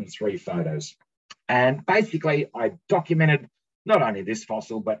 403 photos. And basically I documented not only this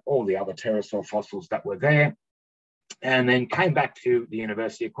fossil, but all the other pterosaur fossils that were there. And then came back to the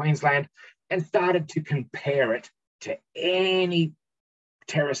University of Queensland and started to compare it to any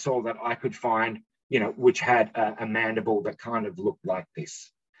pterosaur that I could find, which had a mandible that kind of looked like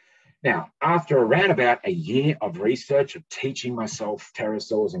this. Now, after around about a year of research, of teaching myself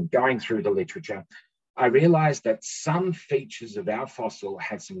pterosaurs and going through the literature, I realized that some features of our fossil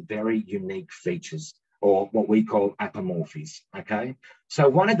had some very unique features, or what we call apomorphies, okay? So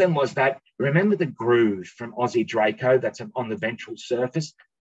one of them was that, remember the groove from Aussie Draco that's on the ventral surface?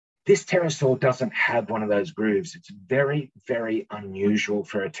 This pterosaur doesn't have one of those grooves. It's very, very unusual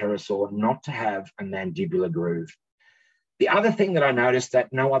for a pterosaur not to have a mandibular groove. The other thing that I noticed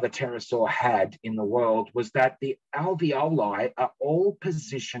that no other pterosaur had in the world was that the alveoli are all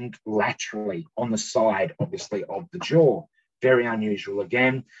positioned laterally on the side, obviously, of the jaw. Very unusual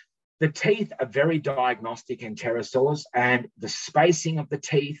again. The teeth are very diagnostic in pterosaurs, and the spacing of the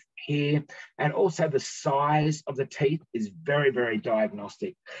teeth here and also the size of the teeth is very, very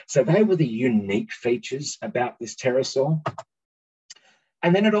diagnostic. So they were the unique features about this pterosaur.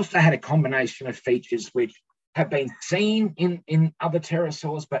 And then it also had a combination of features which have been seen in other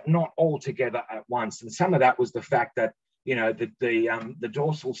pterosaurs, but not all together at once. And some of that was the fact that, you know, the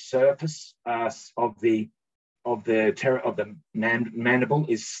dorsal surface of the mandible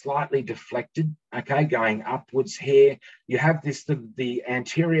is slightly deflected, okay, going upwards here. You have this, the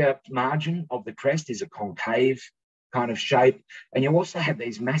anterior margin of the crest is a concave kind of shape. And you also have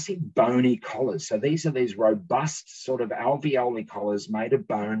these massive bony collars. So these are these robust sort of alveoli collars made of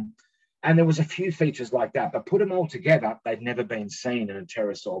bone. And there was a few features like that, but put them all together, they've never been seen in a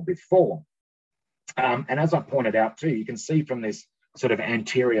pterosaur before. And as I pointed out too, you can see from this sort of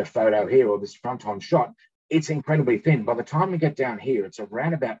anterior photo here, or this front-on shot, it's incredibly thin. By the time we get down here, it's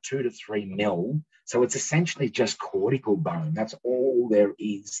around about 2 to 3 mil. So it's essentially just cortical bone. That's all there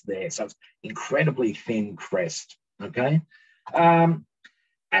is there. So it's incredibly thin crest, okay?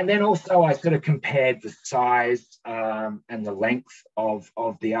 And then also I sort of compared the size and the length of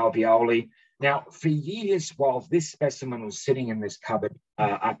the alveoli. Now, for years, while this specimen was sitting in this cupboard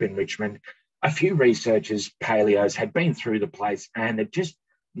up in Richmond, a few researchers, paleos, had been through the place and had just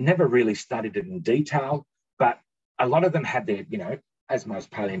never really studied it in detail. But a lot of them had their, you know, as most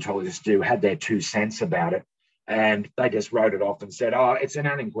paleontologists do, had their 2 cents about it. And they just wrote it off and said, oh, it's an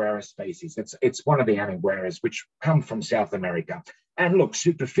anhanguera species. It's one of the anhangueras, which come from South America. And look,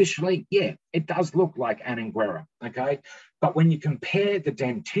 superficially, yeah, it does look like anhanguera, okay? But when you compare the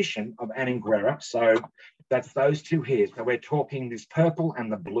dentition of anhanguera, so that's those two here. So we're talking this purple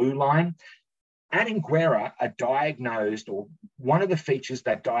and the blue line. Anhanguera are diagnosed, or one of the features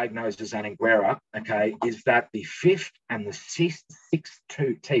that diagnoses anhanguera, okay, is that the 5th and the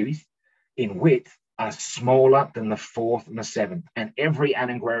 6th teeth in width are smaller than the 4th and the 7th. And every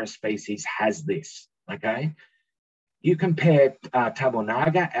anhanguera species has this, okay? You compare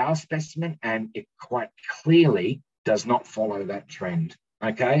Thapunngaka, our specimen, and it quite clearly does not follow that trend.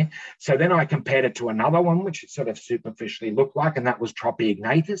 Okay, so then I compared it to another one, which it sort of superficially looked like, and that was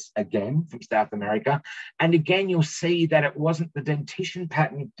Tropignathus, again from South America. And again, you'll see that it wasn't, the dentition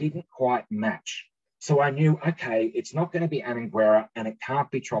pattern didn't quite match. So I knew, okay, it's not going to be anhanguera and it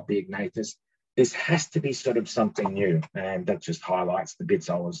can't be Tropignathus. This has to be sort of something new. And that just highlights the bits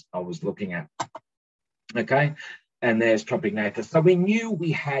I was looking at. Okay, and there's Tropignathus. So we knew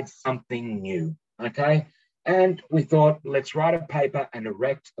we had something new. Okay. And we thought, let's write a paper and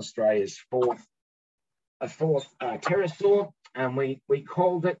erect Australia's fourth pterosaur, and we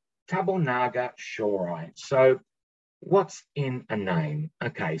called it Thapunngaka shawai. So what's in a name?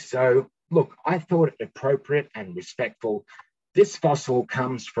 Okay, so look, I thought it appropriate and respectful. This fossil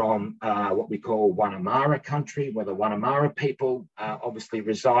comes from what we call Wanamara country, where the Wanamara people obviously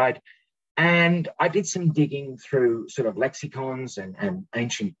reside. And I did some digging through sort of lexicons and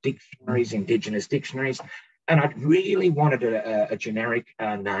ancient dictionaries, indigenous dictionaries. And I really wanted a generic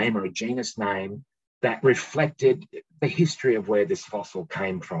name or a genus name that reflected the history of where this fossil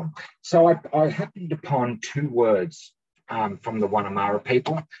came from. So I happened upon 2 words from the Wanamara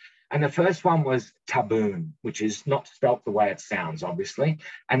people. And the first one was ta-boon, which is not spelt the way it sounds, obviously.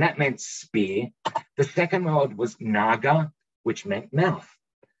 And that meant spear. The second word was ngaka, which meant mouth.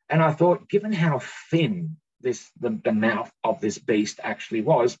 And I thought, given how thin the mouth of this beast actually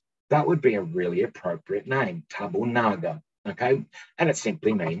was, that would be a really appropriate name, Thapunngaka, okay? And it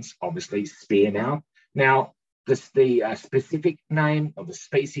simply means, obviously, spear mouth. Now, the specific name of the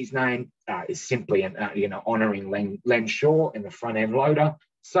species name is simply honouring Len Shaw in the front end loader.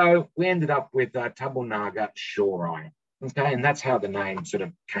 So we ended up with Thapunngaka shawai, okay? And that's how the name sort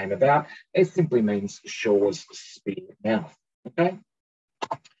of came about. It simply means Shaw's spear mouth, okay?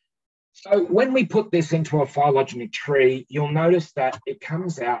 So when we put this into a phylogeny tree, you'll notice that it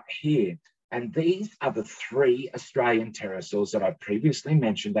comes out here. And these are the 3 Australian pterosaurs that I previously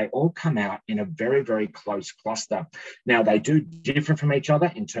mentioned. They all come out in a very, very close cluster. Now, they do differ from each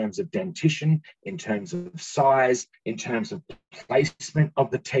other in terms of dentition, in terms of size, in terms of placement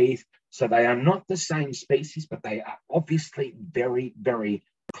of the teeth. So they are not the same species, but they are obviously very, very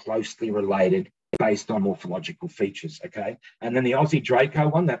closely related based on morphological features, okay? And then the Aussie Draco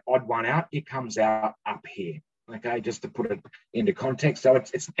one, that odd one out, it comes out up here, okay, just to put it into context. So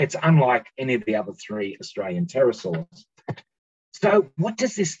it's unlike any of the other 3 Australian pterosaurs. So what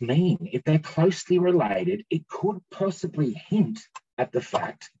does this mean? If they're closely related, it could possibly hint at the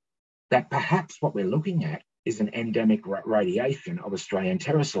fact that perhaps what we're looking at is an endemic radiation of Australian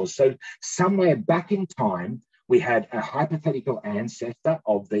pterosaurs. So somewhere back in time, we had a hypothetical ancestor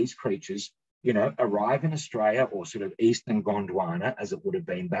of these creatures, you know, arrive in Australia or sort of Eastern Gondwana, as it would have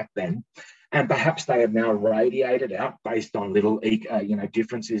been back then. And perhaps they have now radiated out based on little, you know,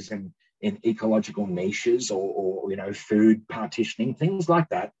 differences in ecological niches or, you know, food partitioning, things like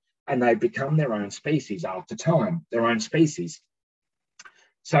that. And they've become their own species after time, their own species.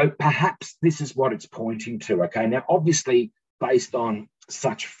 So perhaps this is what it's pointing to, okay? Now, obviously, based on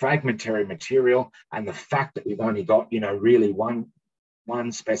such fragmentary material and the fact that we've only got, you know, really one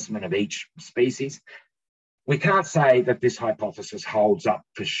specimen of each species, we can't say that this hypothesis holds up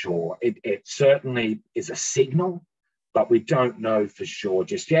for sure. It certainly is a signal, but we don't know for sure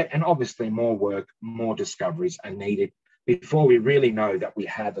just yet. And obviously more work, more discoveries are needed before we really know that we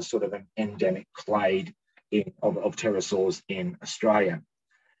have a sort of an endemic clade of pterosaurs in Australia.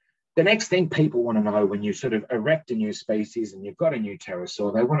 The next thing people want to know when you sort of erect a new species and you've got a new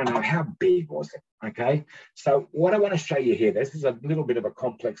pterosaur, they want to know how big was it, okay? So what I want to show you here, this is a little bit of a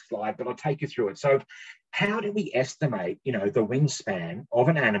complex slide, but I'll take you through it. So how do we estimate, you know, the wingspan of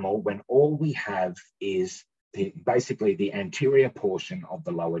an animal when all we have is basically the anterior portion of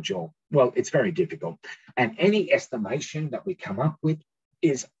the lower jaw? Well, it's very difficult. And any estimation that we come up with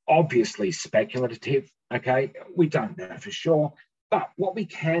is obviously speculative, okay? We don't know for sure. But what we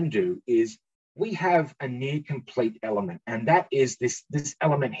can do is we have a near complete element, and that is this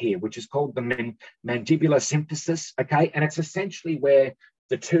element here, which is called the mandibular symphysis, okay? And it's essentially where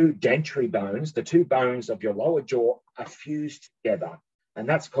the two dentary bones, the two bones of your lower jaw, are fused together, and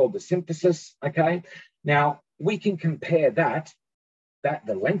that's called the symphysis, okay? Now, we can compare that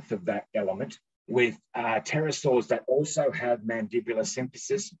the length of that element with pterosaurs that also have mandibular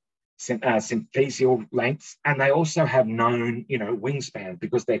symphysis, symphysial lengths, and they also have known, you know, wingspan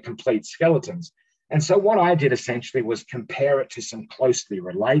because they're complete skeletons. And so what I did essentially was compare it to some closely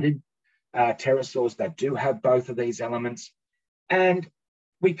related pterosaurs that do have both of these elements. And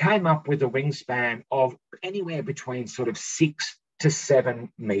we came up with a wingspan of anywhere between sort of 6 to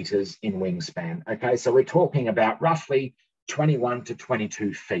 7 meters in wingspan. Okay, so we're talking about roughly 21 to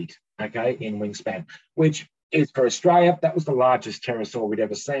 22 feet, okay, in wingspan, which is for Australia, that was the largest pterosaur we'd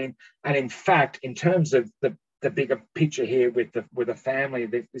ever seen. And in fact, in terms of the bigger picture here with the family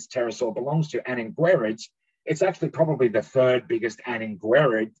that this pterosaur belongs to, anhanguerians, it's actually probably the third biggest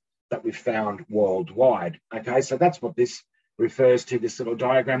anhanguerid that we've found worldwide. Okay, so that's what this refers to, this little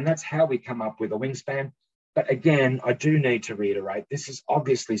diagram. That's how we come up with a wingspan. But again, I do need to reiterate, this is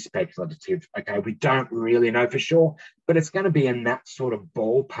obviously speculative. Okay, we don't really know for sure, but it's going to be in that sort of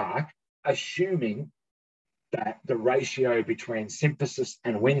ballpark, assuming that the ratio between symphysis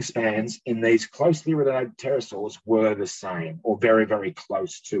and wingspans in these closely related pterosaurs were the same or very, very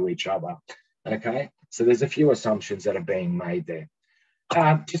close to each other. Okay, so there's a few assumptions that are being made there.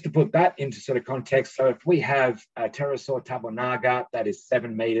 Just to put that into sort of context, so if we have a Pterosaur Thapunngaka, that is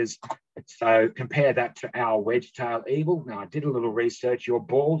 7 meters. So compare that to our wedge-tailed eagle. Now, I did a little research. Your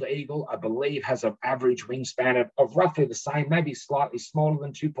bald eagle, I believe, has an average wingspan of roughly the same, maybe slightly smaller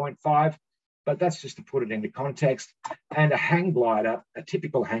than 2.5. But that's just to put it into context. And a hang glider, a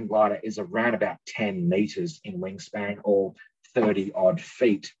typical hang glider, is around about 10 meters in wingspan or 30 odd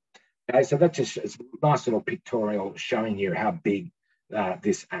feet. Okay, so that's just it's a nice little pictorial showing you how big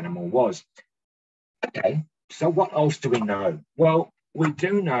this animal was. Okay, so what else do we know? Well, we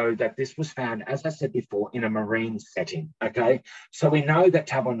do know that this was found, as I said before, in a marine setting. Okay, so we know that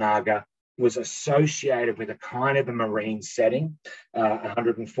Thapunngaka was associated with a kind of a marine setting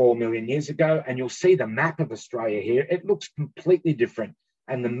 104 million years ago. And you'll see the map of Australia here. It looks completely different.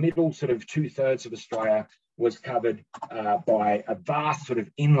 And the middle sort of 2/3 of Australia was covered by a vast sort of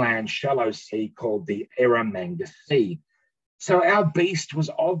inland shallow sea called the Eromanga Sea. So our beast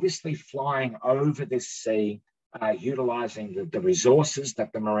was obviously flying over this sea, utilizing the resources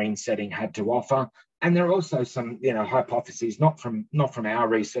that the marine setting had to offer. And there are also some, hypotheses, not from our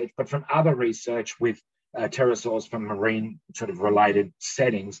research, but from other research with pterosaurs from marine sort of related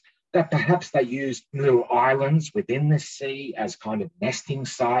settings, that perhaps they used little islands within the sea as kind of nesting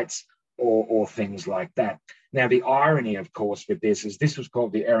sites or things like that. Now, the irony, of course, with this is this was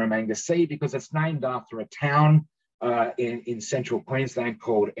called the Eromanga Sea because it's named after a town in central Queensland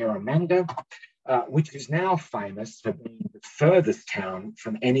called Eromanga, which is now famous for being the furthest town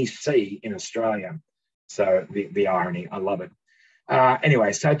from any sea in Australia. So the irony, I love it.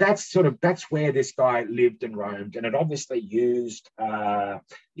 Anyway, so that's where this guy lived and roamed, and it obviously used,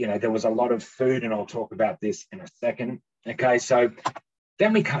 there was a lot of food, and I'll talk about this in a second. Okay, so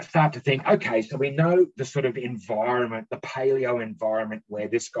then we start to think, okay, so we know the sort of environment, the paleo environment where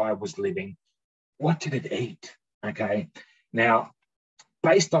this guy was living. What did it eat? Okay, now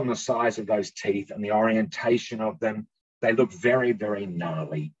based on the size of those teeth and the orientation of them, they look very, very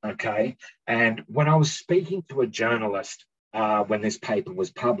gnarly, okay? And when I was speaking to a journalist when this paper was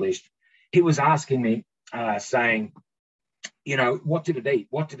published, he was asking me, saying, you know, what did it eat?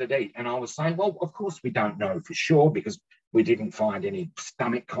 What did it eat? And I was saying, well, of course we don't know for sure because we didn't find any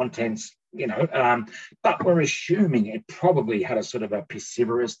stomach contents, you know, but we're assuming it probably had a sort of a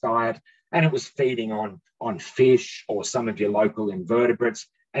piscivorous diet and it was feeding on fish or some of your local invertebrates.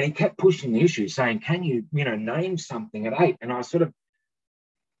 And he kept pushing the issue, saying, can you, you know, name something it ate? And I was sort of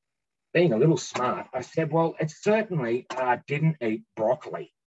being a little smart. I said, well, it certainly didn't eat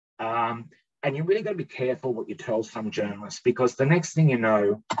broccoli. And you really got to be careful what you tell some journalists, because the next thing you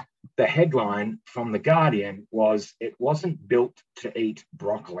know, the headline from The Guardian was, it wasn't built to eat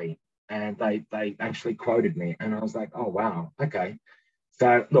broccoli. And they actually quoted me. And I was like, oh, wow, okay.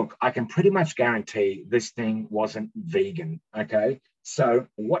 So look, I can pretty much guarantee this thing wasn't vegan, okay? So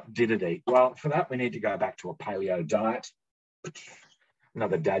what did it eat? Well, for that, we need to go back to a paleo diet.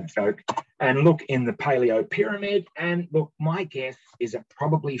 Another dad joke. And look in the paleo pyramid. And look, my guess is it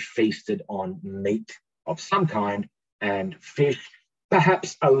probably feasted on meat of some kind and fish,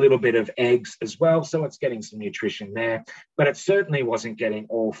 perhaps a little bit of eggs as well. So it's getting some nutrition there, but it certainly wasn't getting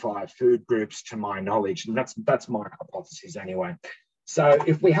all 5 food groups to my knowledge. And that's my hypothesis anyway. So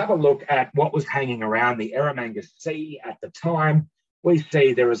if we have a look at what was hanging around the Eromanga Sea at the time, we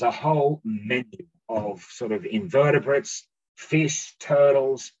see there is a whole menu of sort of invertebrates, fish,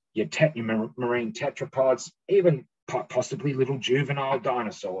 turtles, your marine tetrapods, even possibly little juvenile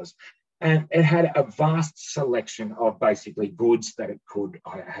dinosaurs. And it had a vast selection of basically goods that it could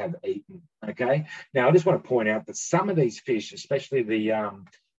have eaten, okay? Now, I just want to point out that some of these fish, especially the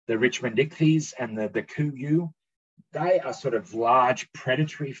Richmondichthyes and the kuyu, they are sort of large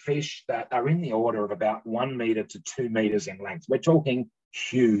predatory fish that are in the order of about 1 meter to 2 meters in length. We're talking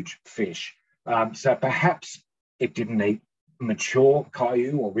huge fish. So perhaps it didn't eat mature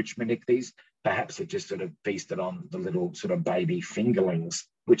kuyu or Richmondichthyes. Perhaps it just sort of feasted on the little sort of baby fingerlings,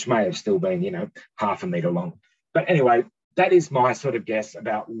 which may have still been, you know, 1/2 meter long. But anyway, that is my sort of guess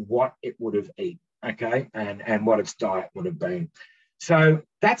about what it would have eaten, okay, and what its diet would have been. So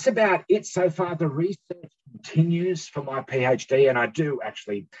that's about it so far. The research continues for my PhD, and I do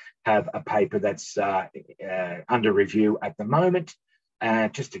actually have a paper that's under review at the moment.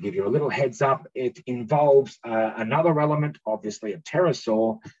 Just to give you a little heads up, it involves another element, obviously a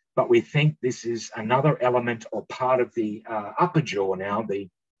pterosaur, but we think this is another element or part of the upper jaw now, the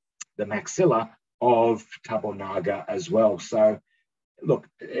maxilla of Thapunngaka as well. So look,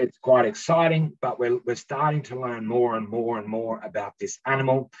 it's quite exciting, but we're starting to learn more and more and more about this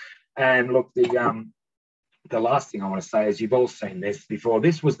animal. And look, the last thing I want to say is you've all seen this before.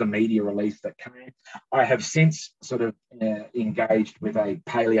 This was the media release that came. I have since sort of engaged with a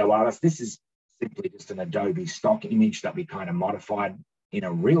paleo artist. This is simply just an Adobe stock image that we kind of modified in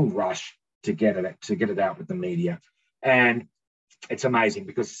a real rush to get it out with the media. And it's amazing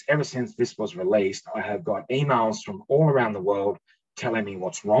because ever since this was released, I have got emails from all around the world telling me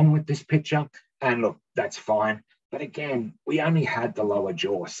what's wrong with this picture. And look, that's fine. But again, we only had the lower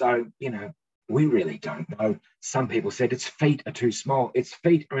jaw. So, you know, we really don't know. Some people said its feet are too small. Its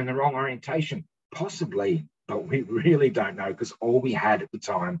feet are in the wrong orientation. Possibly, but we really don't know because all we had at the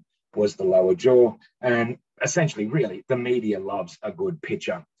time was the lower jaw. And essentially, really, the media loves a good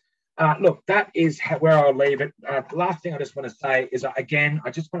picture. Look, that is where I'll leave it. The last thing I just want to say is, again,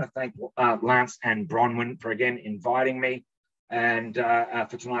 I just want to thank Lance and Bronwyn for, again, inviting me and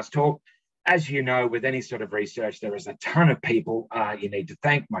for tonight's talk. As you know, with any sort of research, there is a ton of people you need to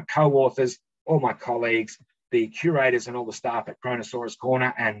thank, my co-authors, all my colleagues, the curators and all the staff at Kronosaurus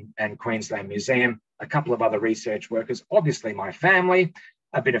Corner and Queensland Museum, a couple of other research workers, obviously my family,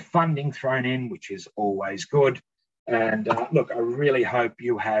 a bit of funding thrown in, which is always good. And look, I really hope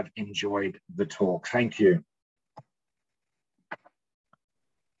you have enjoyed the talk. Thank you.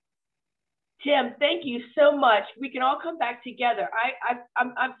 Tim, thank you so much. We can all come back together.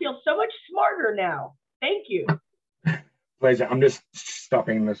 I feel so much smarter now. Thank you. Pleasure. I'm just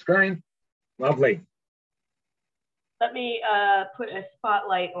stopping the screen. Lovely. Let me put a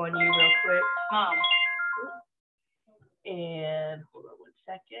spotlight on you real quick. And hold on 1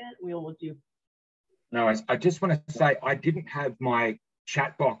 second. We will do. No, I just want to say I didn't have my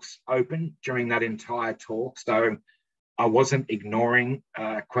chat box open during that entire talk. So I wasn't ignoring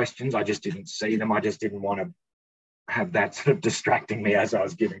questions. I just didn't see them. I just didn't want to have that sort of distracting me as I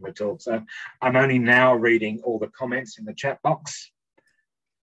was giving the talk. So I'm only now reading all the comments in the chat box.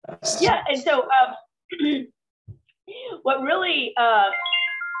 Yeah, and so what really,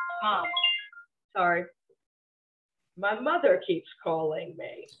 sorry. My mother keeps calling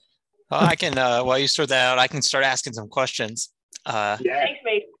me. I can, while you sort that out, I can start asking some questions. Yeah. Thanks,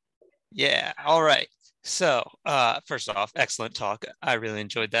 mate. Yeah. All right. So first off, excellent talk. I really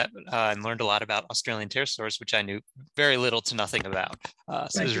enjoyed that and learned a lot about Australian pterosaurs, which I knew very little to nothing about.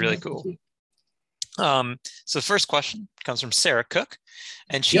 So it was really cool. So the first question comes from Sarah Cook,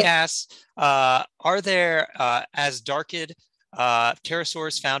 and she asks, are there asdarchid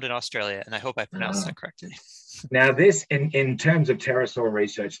pterosaurs found in Australia? And I hope I pronounced that correctly. Now this, in terms of pterosaur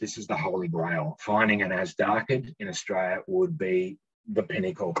research, this is the holy grail. Finding an asdarchid in Australia would be the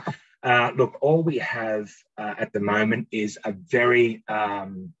pinnacle. Look, all we have at the moment is a very,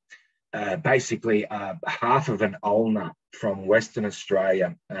 basically half of an ulna from Western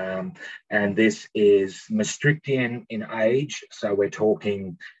Australia. And this is Maastrichtian in age. So we're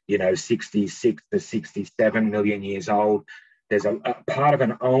talking, 66 to 67 million years old. There's a part of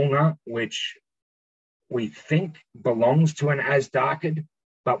an ulna which we think belongs to an asdarchid,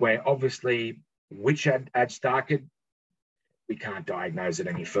 but we're obviously, which asdarchid, we can't diagnose it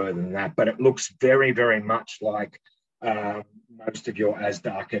any further than that, but it looks very, very much like most of your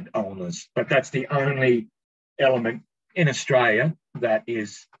asdarchid ulnas. But that's the only element in Australia that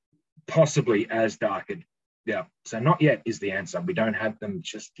is possibly asdarchid. Yeah, so not yet is the answer. We don't have them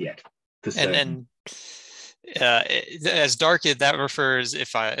just yet. And asdarchid, that refers,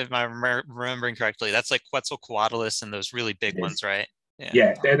 if I'm remembering correctly, that's like Quetzalcoatlus and those really big ones, right?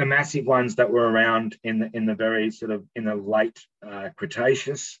 Yeah, they're the massive ones that were around in the very sort of in the late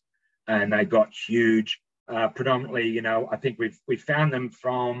Cretaceous, and they got huge. Predominantly, I think we found them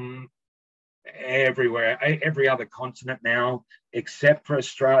from everywhere, every other continent now, except for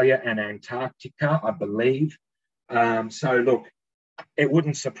Australia and Antarctica, I believe. So look, it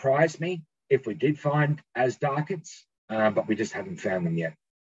wouldn't surprise me if we did find asdarchids, but we just haven't found them yet.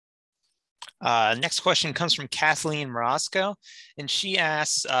 Next question comes from Kathleen Morosco, and she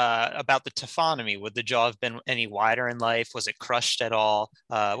asks about the taphonomy. Would the jaw have been any wider in life? Was it crushed at all?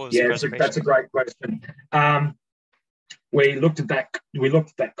 What was the preservation? That's a great question. We looked at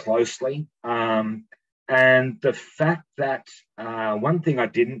that closely, and the fact that one thing I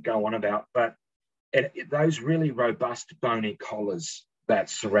didn't go on about, but those really robust bony collars that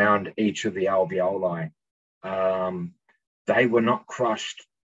surround each of the alveoli, they were not crushed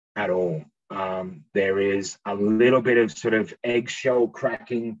at all. There is a little bit of sort of eggshell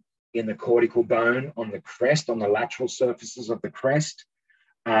cracking in the cortical bone on the crest, on the lateral surfaces of the crest.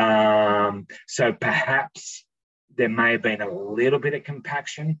 So perhaps there may have been a little bit of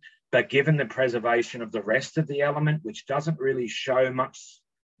compaction, but given the preservation of the rest of the element, which doesn't really show much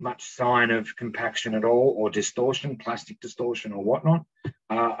sign of compaction at all, or distortion, plastic distortion or whatnot,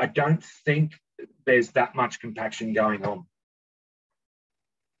 I don't think there's that much compaction going on.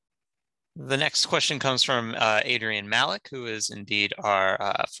 The next question comes from Adrian Malik, who is indeed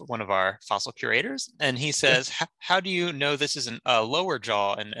one of our fossil curators. And he says, how do you know this is a lower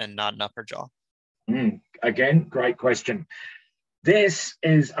jaw and not an upper jaw? Again, great question. This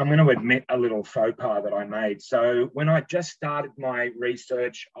is, I'm going to admit, a little faux pas that I made. So when I just started my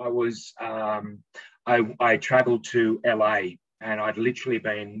research, I traveled to LA, and I'd literally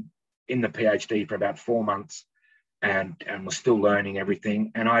been in the PhD for about 4 months. And was still learning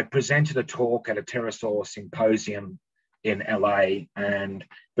everything. And I presented a talk at a pterosaur symposium in LA, and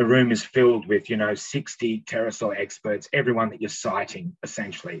the room is filled with, 60 pterosaur experts, everyone that you're citing,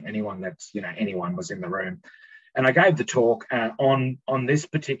 essentially, anyone was in the room. And I gave the talk on this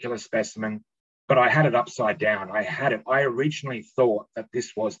particular specimen, but I had it upside down. I originally thought that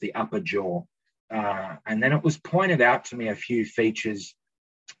this was the upper jaw. And then it was pointed out to me a few features,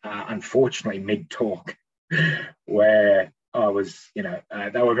 unfortunately, mid-talk, where I was,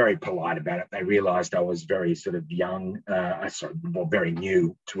 they were very polite about it. They realized I was very sort of young, very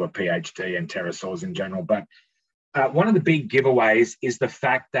new to a PhD and pterosaurs in general. But one of the big giveaways is the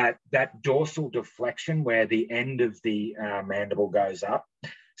fact that dorsal deflection, where the end of the mandible goes up.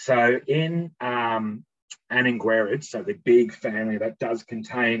 So in anhanguerids, so the big family that does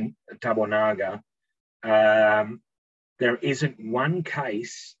contain Thapunngaka, there isn't one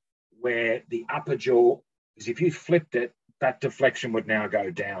case where the upper jaw, because if you flipped it, that deflection would now go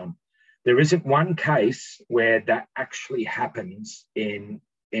down. There isn't one case where that actually happens in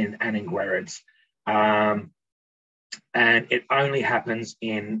anhanguerids. And it only happens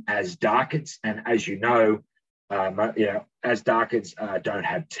in asdarchids. And as you know, asdarchids don't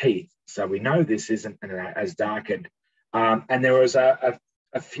have teeth. So we know this isn't an asdarchid. And there was a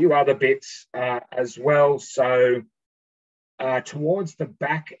few other bits as well. So towards the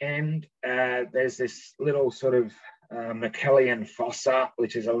back end, there's this little sort of Magellan fossa,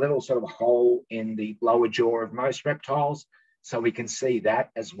 which is a little sort of hole in the lower jaw of most reptiles. So we can see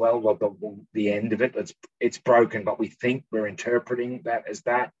that as well. Well, the end of it, it's broken, but we think we're interpreting that as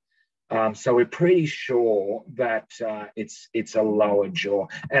that. So we're pretty sure that it's a lower jaw.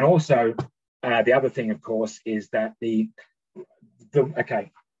 And also, the other thing, of course, is that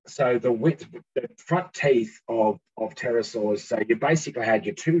so the front teeth of pterosaurs. So you basically had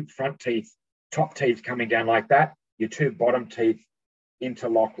your two front teeth, top teeth coming down like that, your two bottom teeth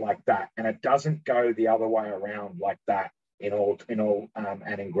interlock like that, and it doesn't go the other way around like that in all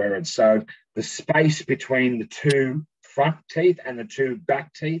anhanguerians. So the space between the two front teeth and the two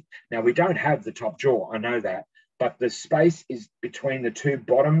back teeth. Now we don't have the top jaw, I know that, but the space is between the two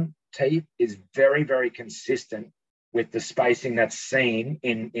bottom teeth is very, very consistent with the spacing that's seen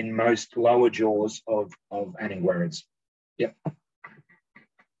in most lower jaws of anhanguerians. Yep.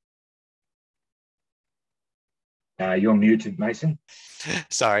 You're muted, Mason.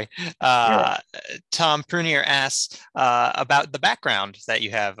 Sorry. Tom Prunier asks about the background that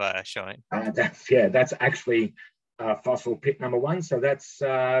you have showing. That's actually fossil pit number 1. So that's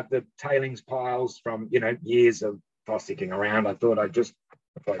the tailings piles from years of fossicking around. I thought I'd just,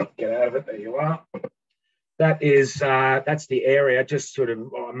 if I get out of it, there you are. That is that's the area, just sort of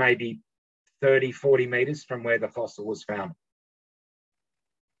maybe 30, 40 meters from where the fossil was found.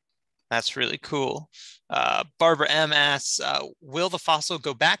 That's really cool. Barbara M asks, will the fossil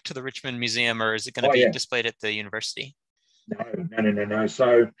go back to the Richmond Museum, or is it going to be displayed at the university? No.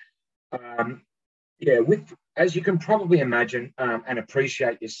 So, as you can probably imagine and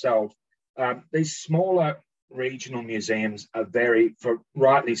appreciate yourself, these smaller regional museums are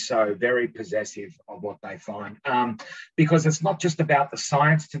rightly so, very possessive of what they find, because it's not just about the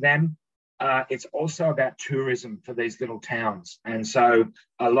science to them. It's also about tourism for these little towns. And so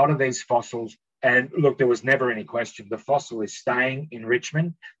a lot of these fossils, and look, there was never any question, the fossil is staying in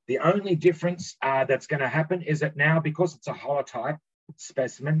Richmond. The only difference that's going to happen is that now, because it's a holotype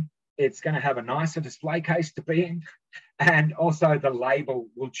specimen, it's going to have a nicer display case to be in. And also the label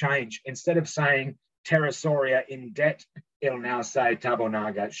will change. Instead of saying Pterosauria in det, it'll now say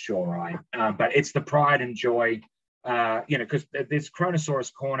Thapunngaka shawi. But it's the pride and joy, because this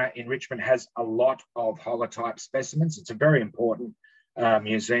Kronosaurus Corner in Richmond has a lot of holotype specimens. It's a very important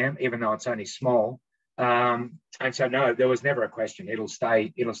museum, even though it's only small. And so, no, there was never a question. It'll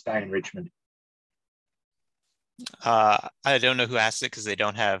stay in Richmond. I don't know who asked it because they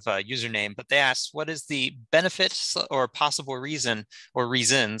don't have a username, but they asked, what is the benefit or possible reason or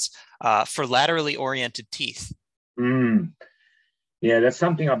reasons for laterally oriented teeth? Yeah, that's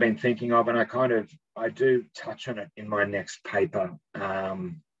something I've been thinking of, and I do touch on it in my next paper.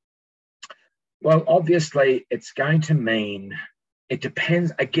 Well, obviously, it's going to mean, it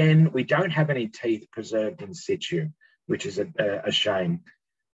depends. Again, we don't have any teeth preserved in situ, which is a shame.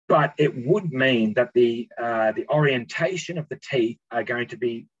 But it would mean that the orientation of the teeth are going to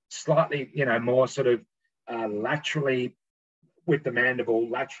be slightly, more sort of laterally with the mandible,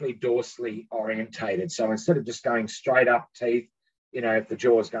 laterally dorsally orientated. So instead of just going straight up teeth, if the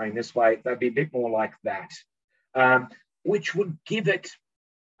jaw is going this way, they'd be a bit more like that, which would give it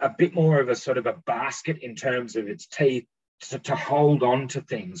a bit more of a sort of a basket in terms of its teeth to hold on to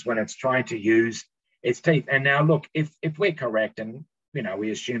things when it's trying to use its teeth. And now, look, if we're correct, and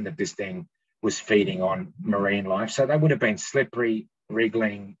we assume that this thing was feeding on marine life, so they would have been slippery,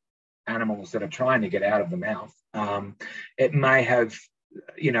 wriggling animals that are trying to get out of the mouth. It may have,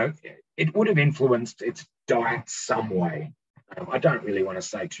 it would have influenced its diet some way. I don't really want to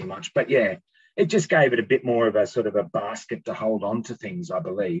say too much, but yeah, it just gave it a bit more of a sort of a basket to hold on to things, I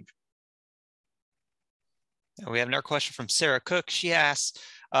believe. We have another question from Sarah Cook. She asks,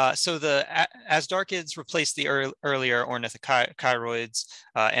 so the Asdarchids replaced the earlier ornithochiroids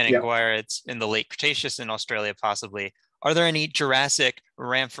and anhanguerids in the late Cretaceous in Australia, possibly. Are there any Jurassic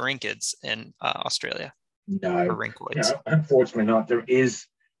rhamphorhynchids in Australia? No, unfortunately not. There is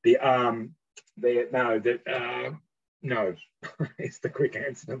no, is the quick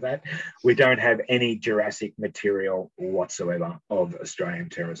answer to that. We don't have any Jurassic material whatsoever of Australian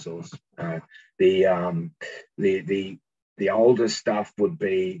pterosaurs. The oldest stuff would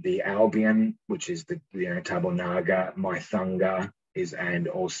be the Albion, which is the Thapunngaka, Mythunga and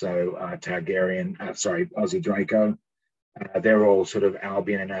also Aussie Draco. They're all sort of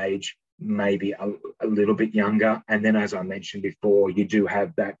Albion in age, maybe a little bit younger. And then, as I mentioned before, you do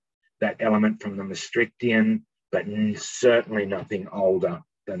have that element from the Maastrichtian, but certainly nothing older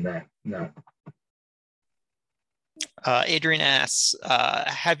than that. No. Adrian asks,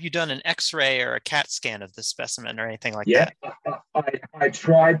 have you done an X-ray or a CAT scan of the specimen or anything like Yeah, that? I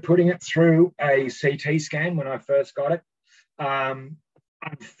tried putting it through a CT scan when I first got it.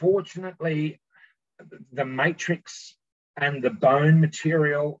 Unfortunately, the matrix and the bone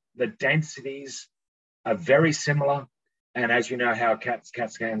material, the densities are very similar. And as you know how CAT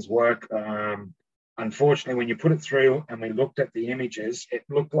scans work, unfortunately, when you put it through and we looked at the images, it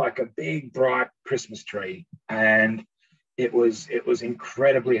looked like a big, bright Christmas tree. And it was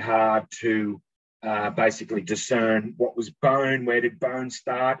incredibly hard to basically discern what was bone, where did bone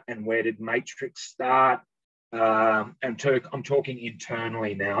start, and where did matrix start. I'm talking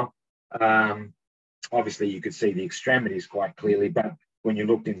internally now. Obviously, you could see the extremities quite clearly, but when you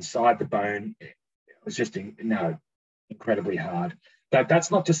looked inside the bone, it was just incredibly hard. But that's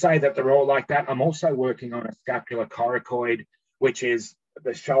not to say that they're all like that. I'm also working on a scapular coracoid, which is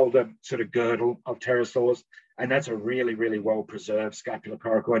the shoulder sort of girdle of pterosaurs. And that's a really, really well-preserved scapular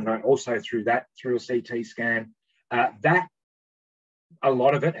coracoid. And I also through a CT scan. That, a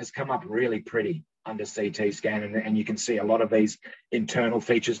lot of it has come up really pretty under CT scan. And you can see a lot of these internal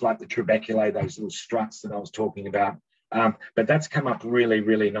features like the trabeculae, those little struts that I was talking about. But that's come up really,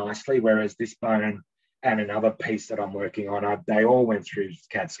 really nicely, whereas this bone and another piece that I'm working on, they all went through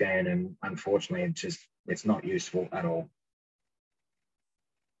CAT scan, and unfortunately, it's not useful at all.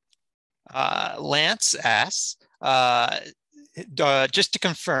 Lance asks, just to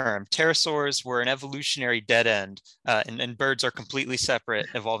confirm, pterosaurs were an evolutionary dead end, and birds are completely separate,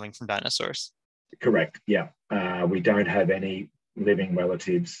 evolving from dinosaurs. Correct. Yeah, we don't have any living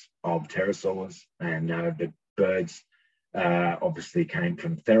relatives of pterosaurs, and the birds obviously came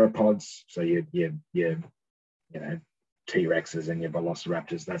from theropods. So you know, T-Rexes and your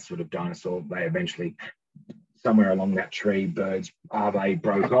velociraptors, that sort of dinosaur. They eventually, somewhere along that tree, birds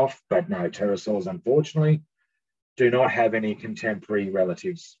broke off. But no, pterosaurs unfortunately do not have any contemporary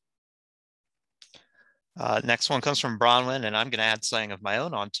relatives. Next one comes from Bronwyn, and I'm going to add something of my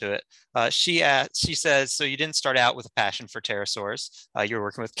own onto it. She says, so you didn't start out with a passion for pterosaurs. You were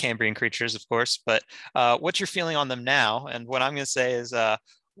working with Cambrian creatures, of course, but what's your feeling on them now? And what I'm going to say is,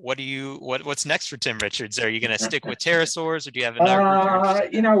 what's next for Tim Richards? Are you going to stick with pterosaurs, or do you have another?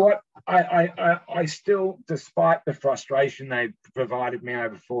 You know what? I still, despite the frustration they've provided me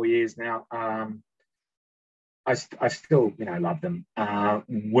over 4 years now, I still, love them.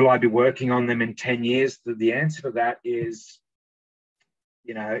 Will I be working on them in 10 years? The answer to that is,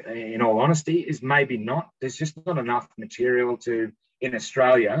 in all honesty, is maybe not. There's just not enough material in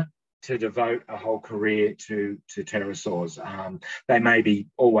Australia to devote a whole career to pterosaurs. They may be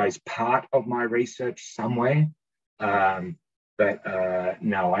always part of my research somewhere, but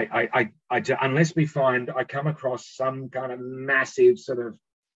no, I unless I come across some kind of massive sort of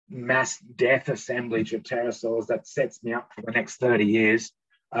mass death assemblage of pterosaurs that sets me up for the next 30 years.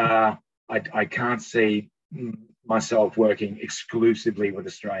 I can't see myself working exclusively with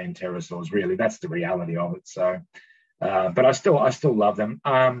Australian pterosaurs, really. That's the reality of it. So, but I still love them.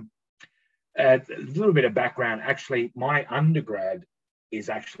 A little bit of background, actually, my undergrad is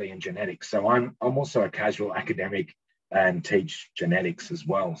actually in genetics. So I'm also a casual academic and teach genetics as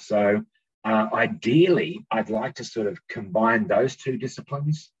well. So ideally, I'd like to sort of combine those two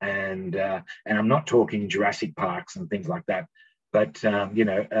disciplines, and I'm not talking Jurassic Parks and things like that, but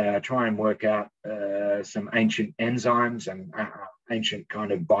try and work out some ancient enzymes and ancient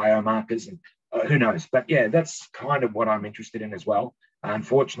kind of biomarkers, and who knows. But yeah, that's kind of what I'm interested in as well.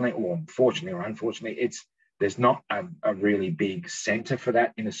 Unfortunately, there's not a really big centre for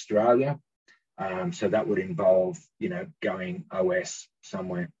that in Australia. So that would involve, going OS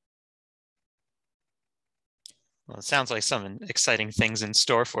somewhere. Well, it sounds like some exciting things in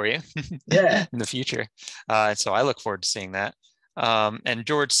store for you yeah. in the future. So I look forward to seeing that. And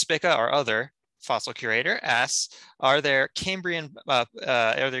George Spica, our other fossil curator, asks, are there Cambrian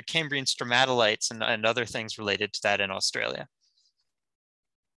stromatolites and other things related to that in Australia?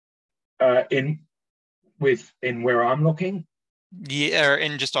 In where I'm looking? Yeah, or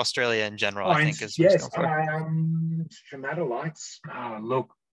in just Australia in general, I think is yes. Stromatolites.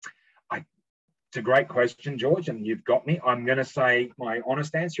 Look, it's a great question, George, and you've got me. I'm going to say my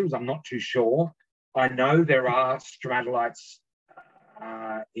honest answer is I'm not too sure. I know there are stromatolites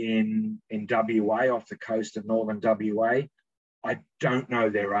in WA, off the coast of northern WA. I don't know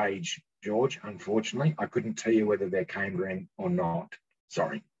their age, George, unfortunately. I couldn't tell you whether they're Cambrian or not.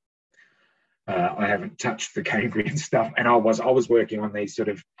 Sorry. I haven't touched the Cambrian stuff, and I was working on these sort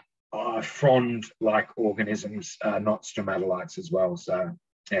of frond-like organisms, not stromatolites as well. So,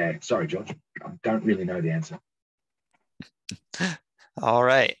 yeah, sorry, George, I don't really know the answer. All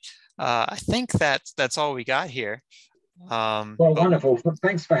right, I think that's all we got here. Well, wonderful.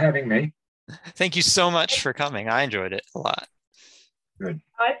 Thanks for having me. Thank you so much for coming. I enjoyed it a lot. Good.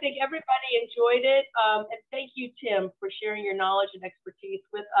 I think everybody enjoyed it. And thank you, Tim, for sharing your knowledge and expertise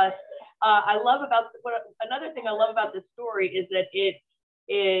with us. Another thing I love about this story is that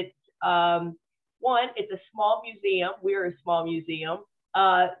one, it's a small museum. We're a small museum.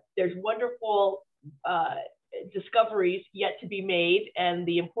 There's wonderful discoveries yet to be made, and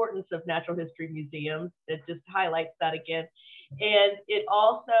the importance of natural history museums. It just highlights that again. And it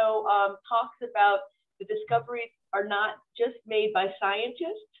also talks about the discoveries are not just made by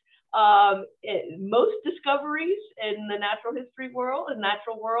scientists. Most discoveries in the natural history world and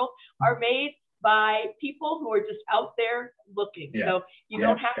natural world are made by people who are just out there looking. Yeah. So you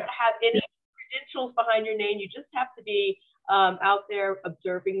don't have to have any credentials behind your name. You just have to be out there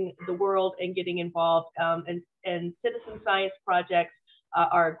observing the world and getting involved. And citizen science projects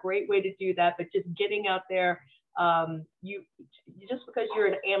are a great way to do that. But just getting out there, just because you're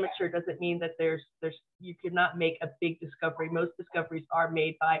an amateur doesn't mean that you cannot make a big discovery. Most discoveries are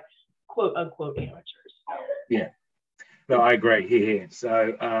made by quote unquote amateurs. Yeah. No, I agree here.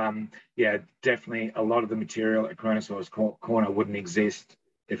 So yeah, definitely a lot of the material at Dinosaurs Corner wouldn't exist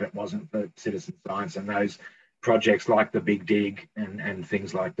if it wasn't for citizen science and those projects like the Big Dig and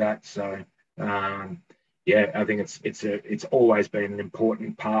things like that. So yeah, I think it's always been an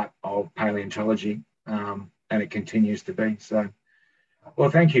important part of paleontology, and it continues to be. So, well,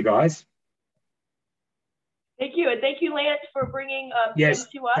 thank you guys. Thank you, and thank you, Lance, for bringing yes,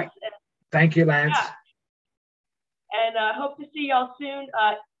 to us. Thank you, Lance. Yeah. And hope to see y'all soon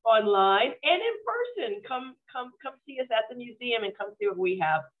online and in person. Come see us at the museum and come see what we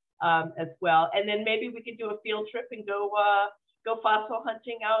have as well. And then maybe we could do a field trip and go fossil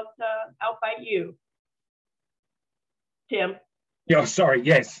hunting out by you, Tim. Yeah, sorry.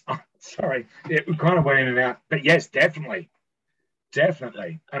 Yes, sorry. It kind of went in and out, but yes, definitely.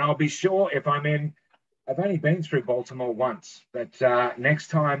 And I'll be sure if I'm in. I've only been through Baltimore once, but next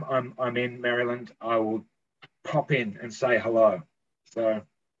time I'm in Maryland, I will pop in and say hello. So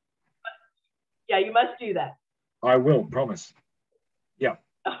yeah, you must do that. I will, promise. Yeah.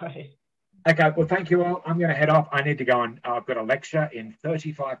 All right. Okay, well, thank you all. I'm going to head off. I need to go and I've got a lecture in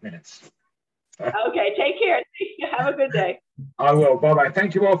 35 minutes. Okay, take care. Have a good day. I will. Bye-bye.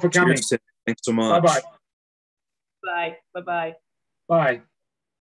 Thank you all for coming. Cheers. Thanks so much. Bye-bye. Bye. Bye-bye. Bye.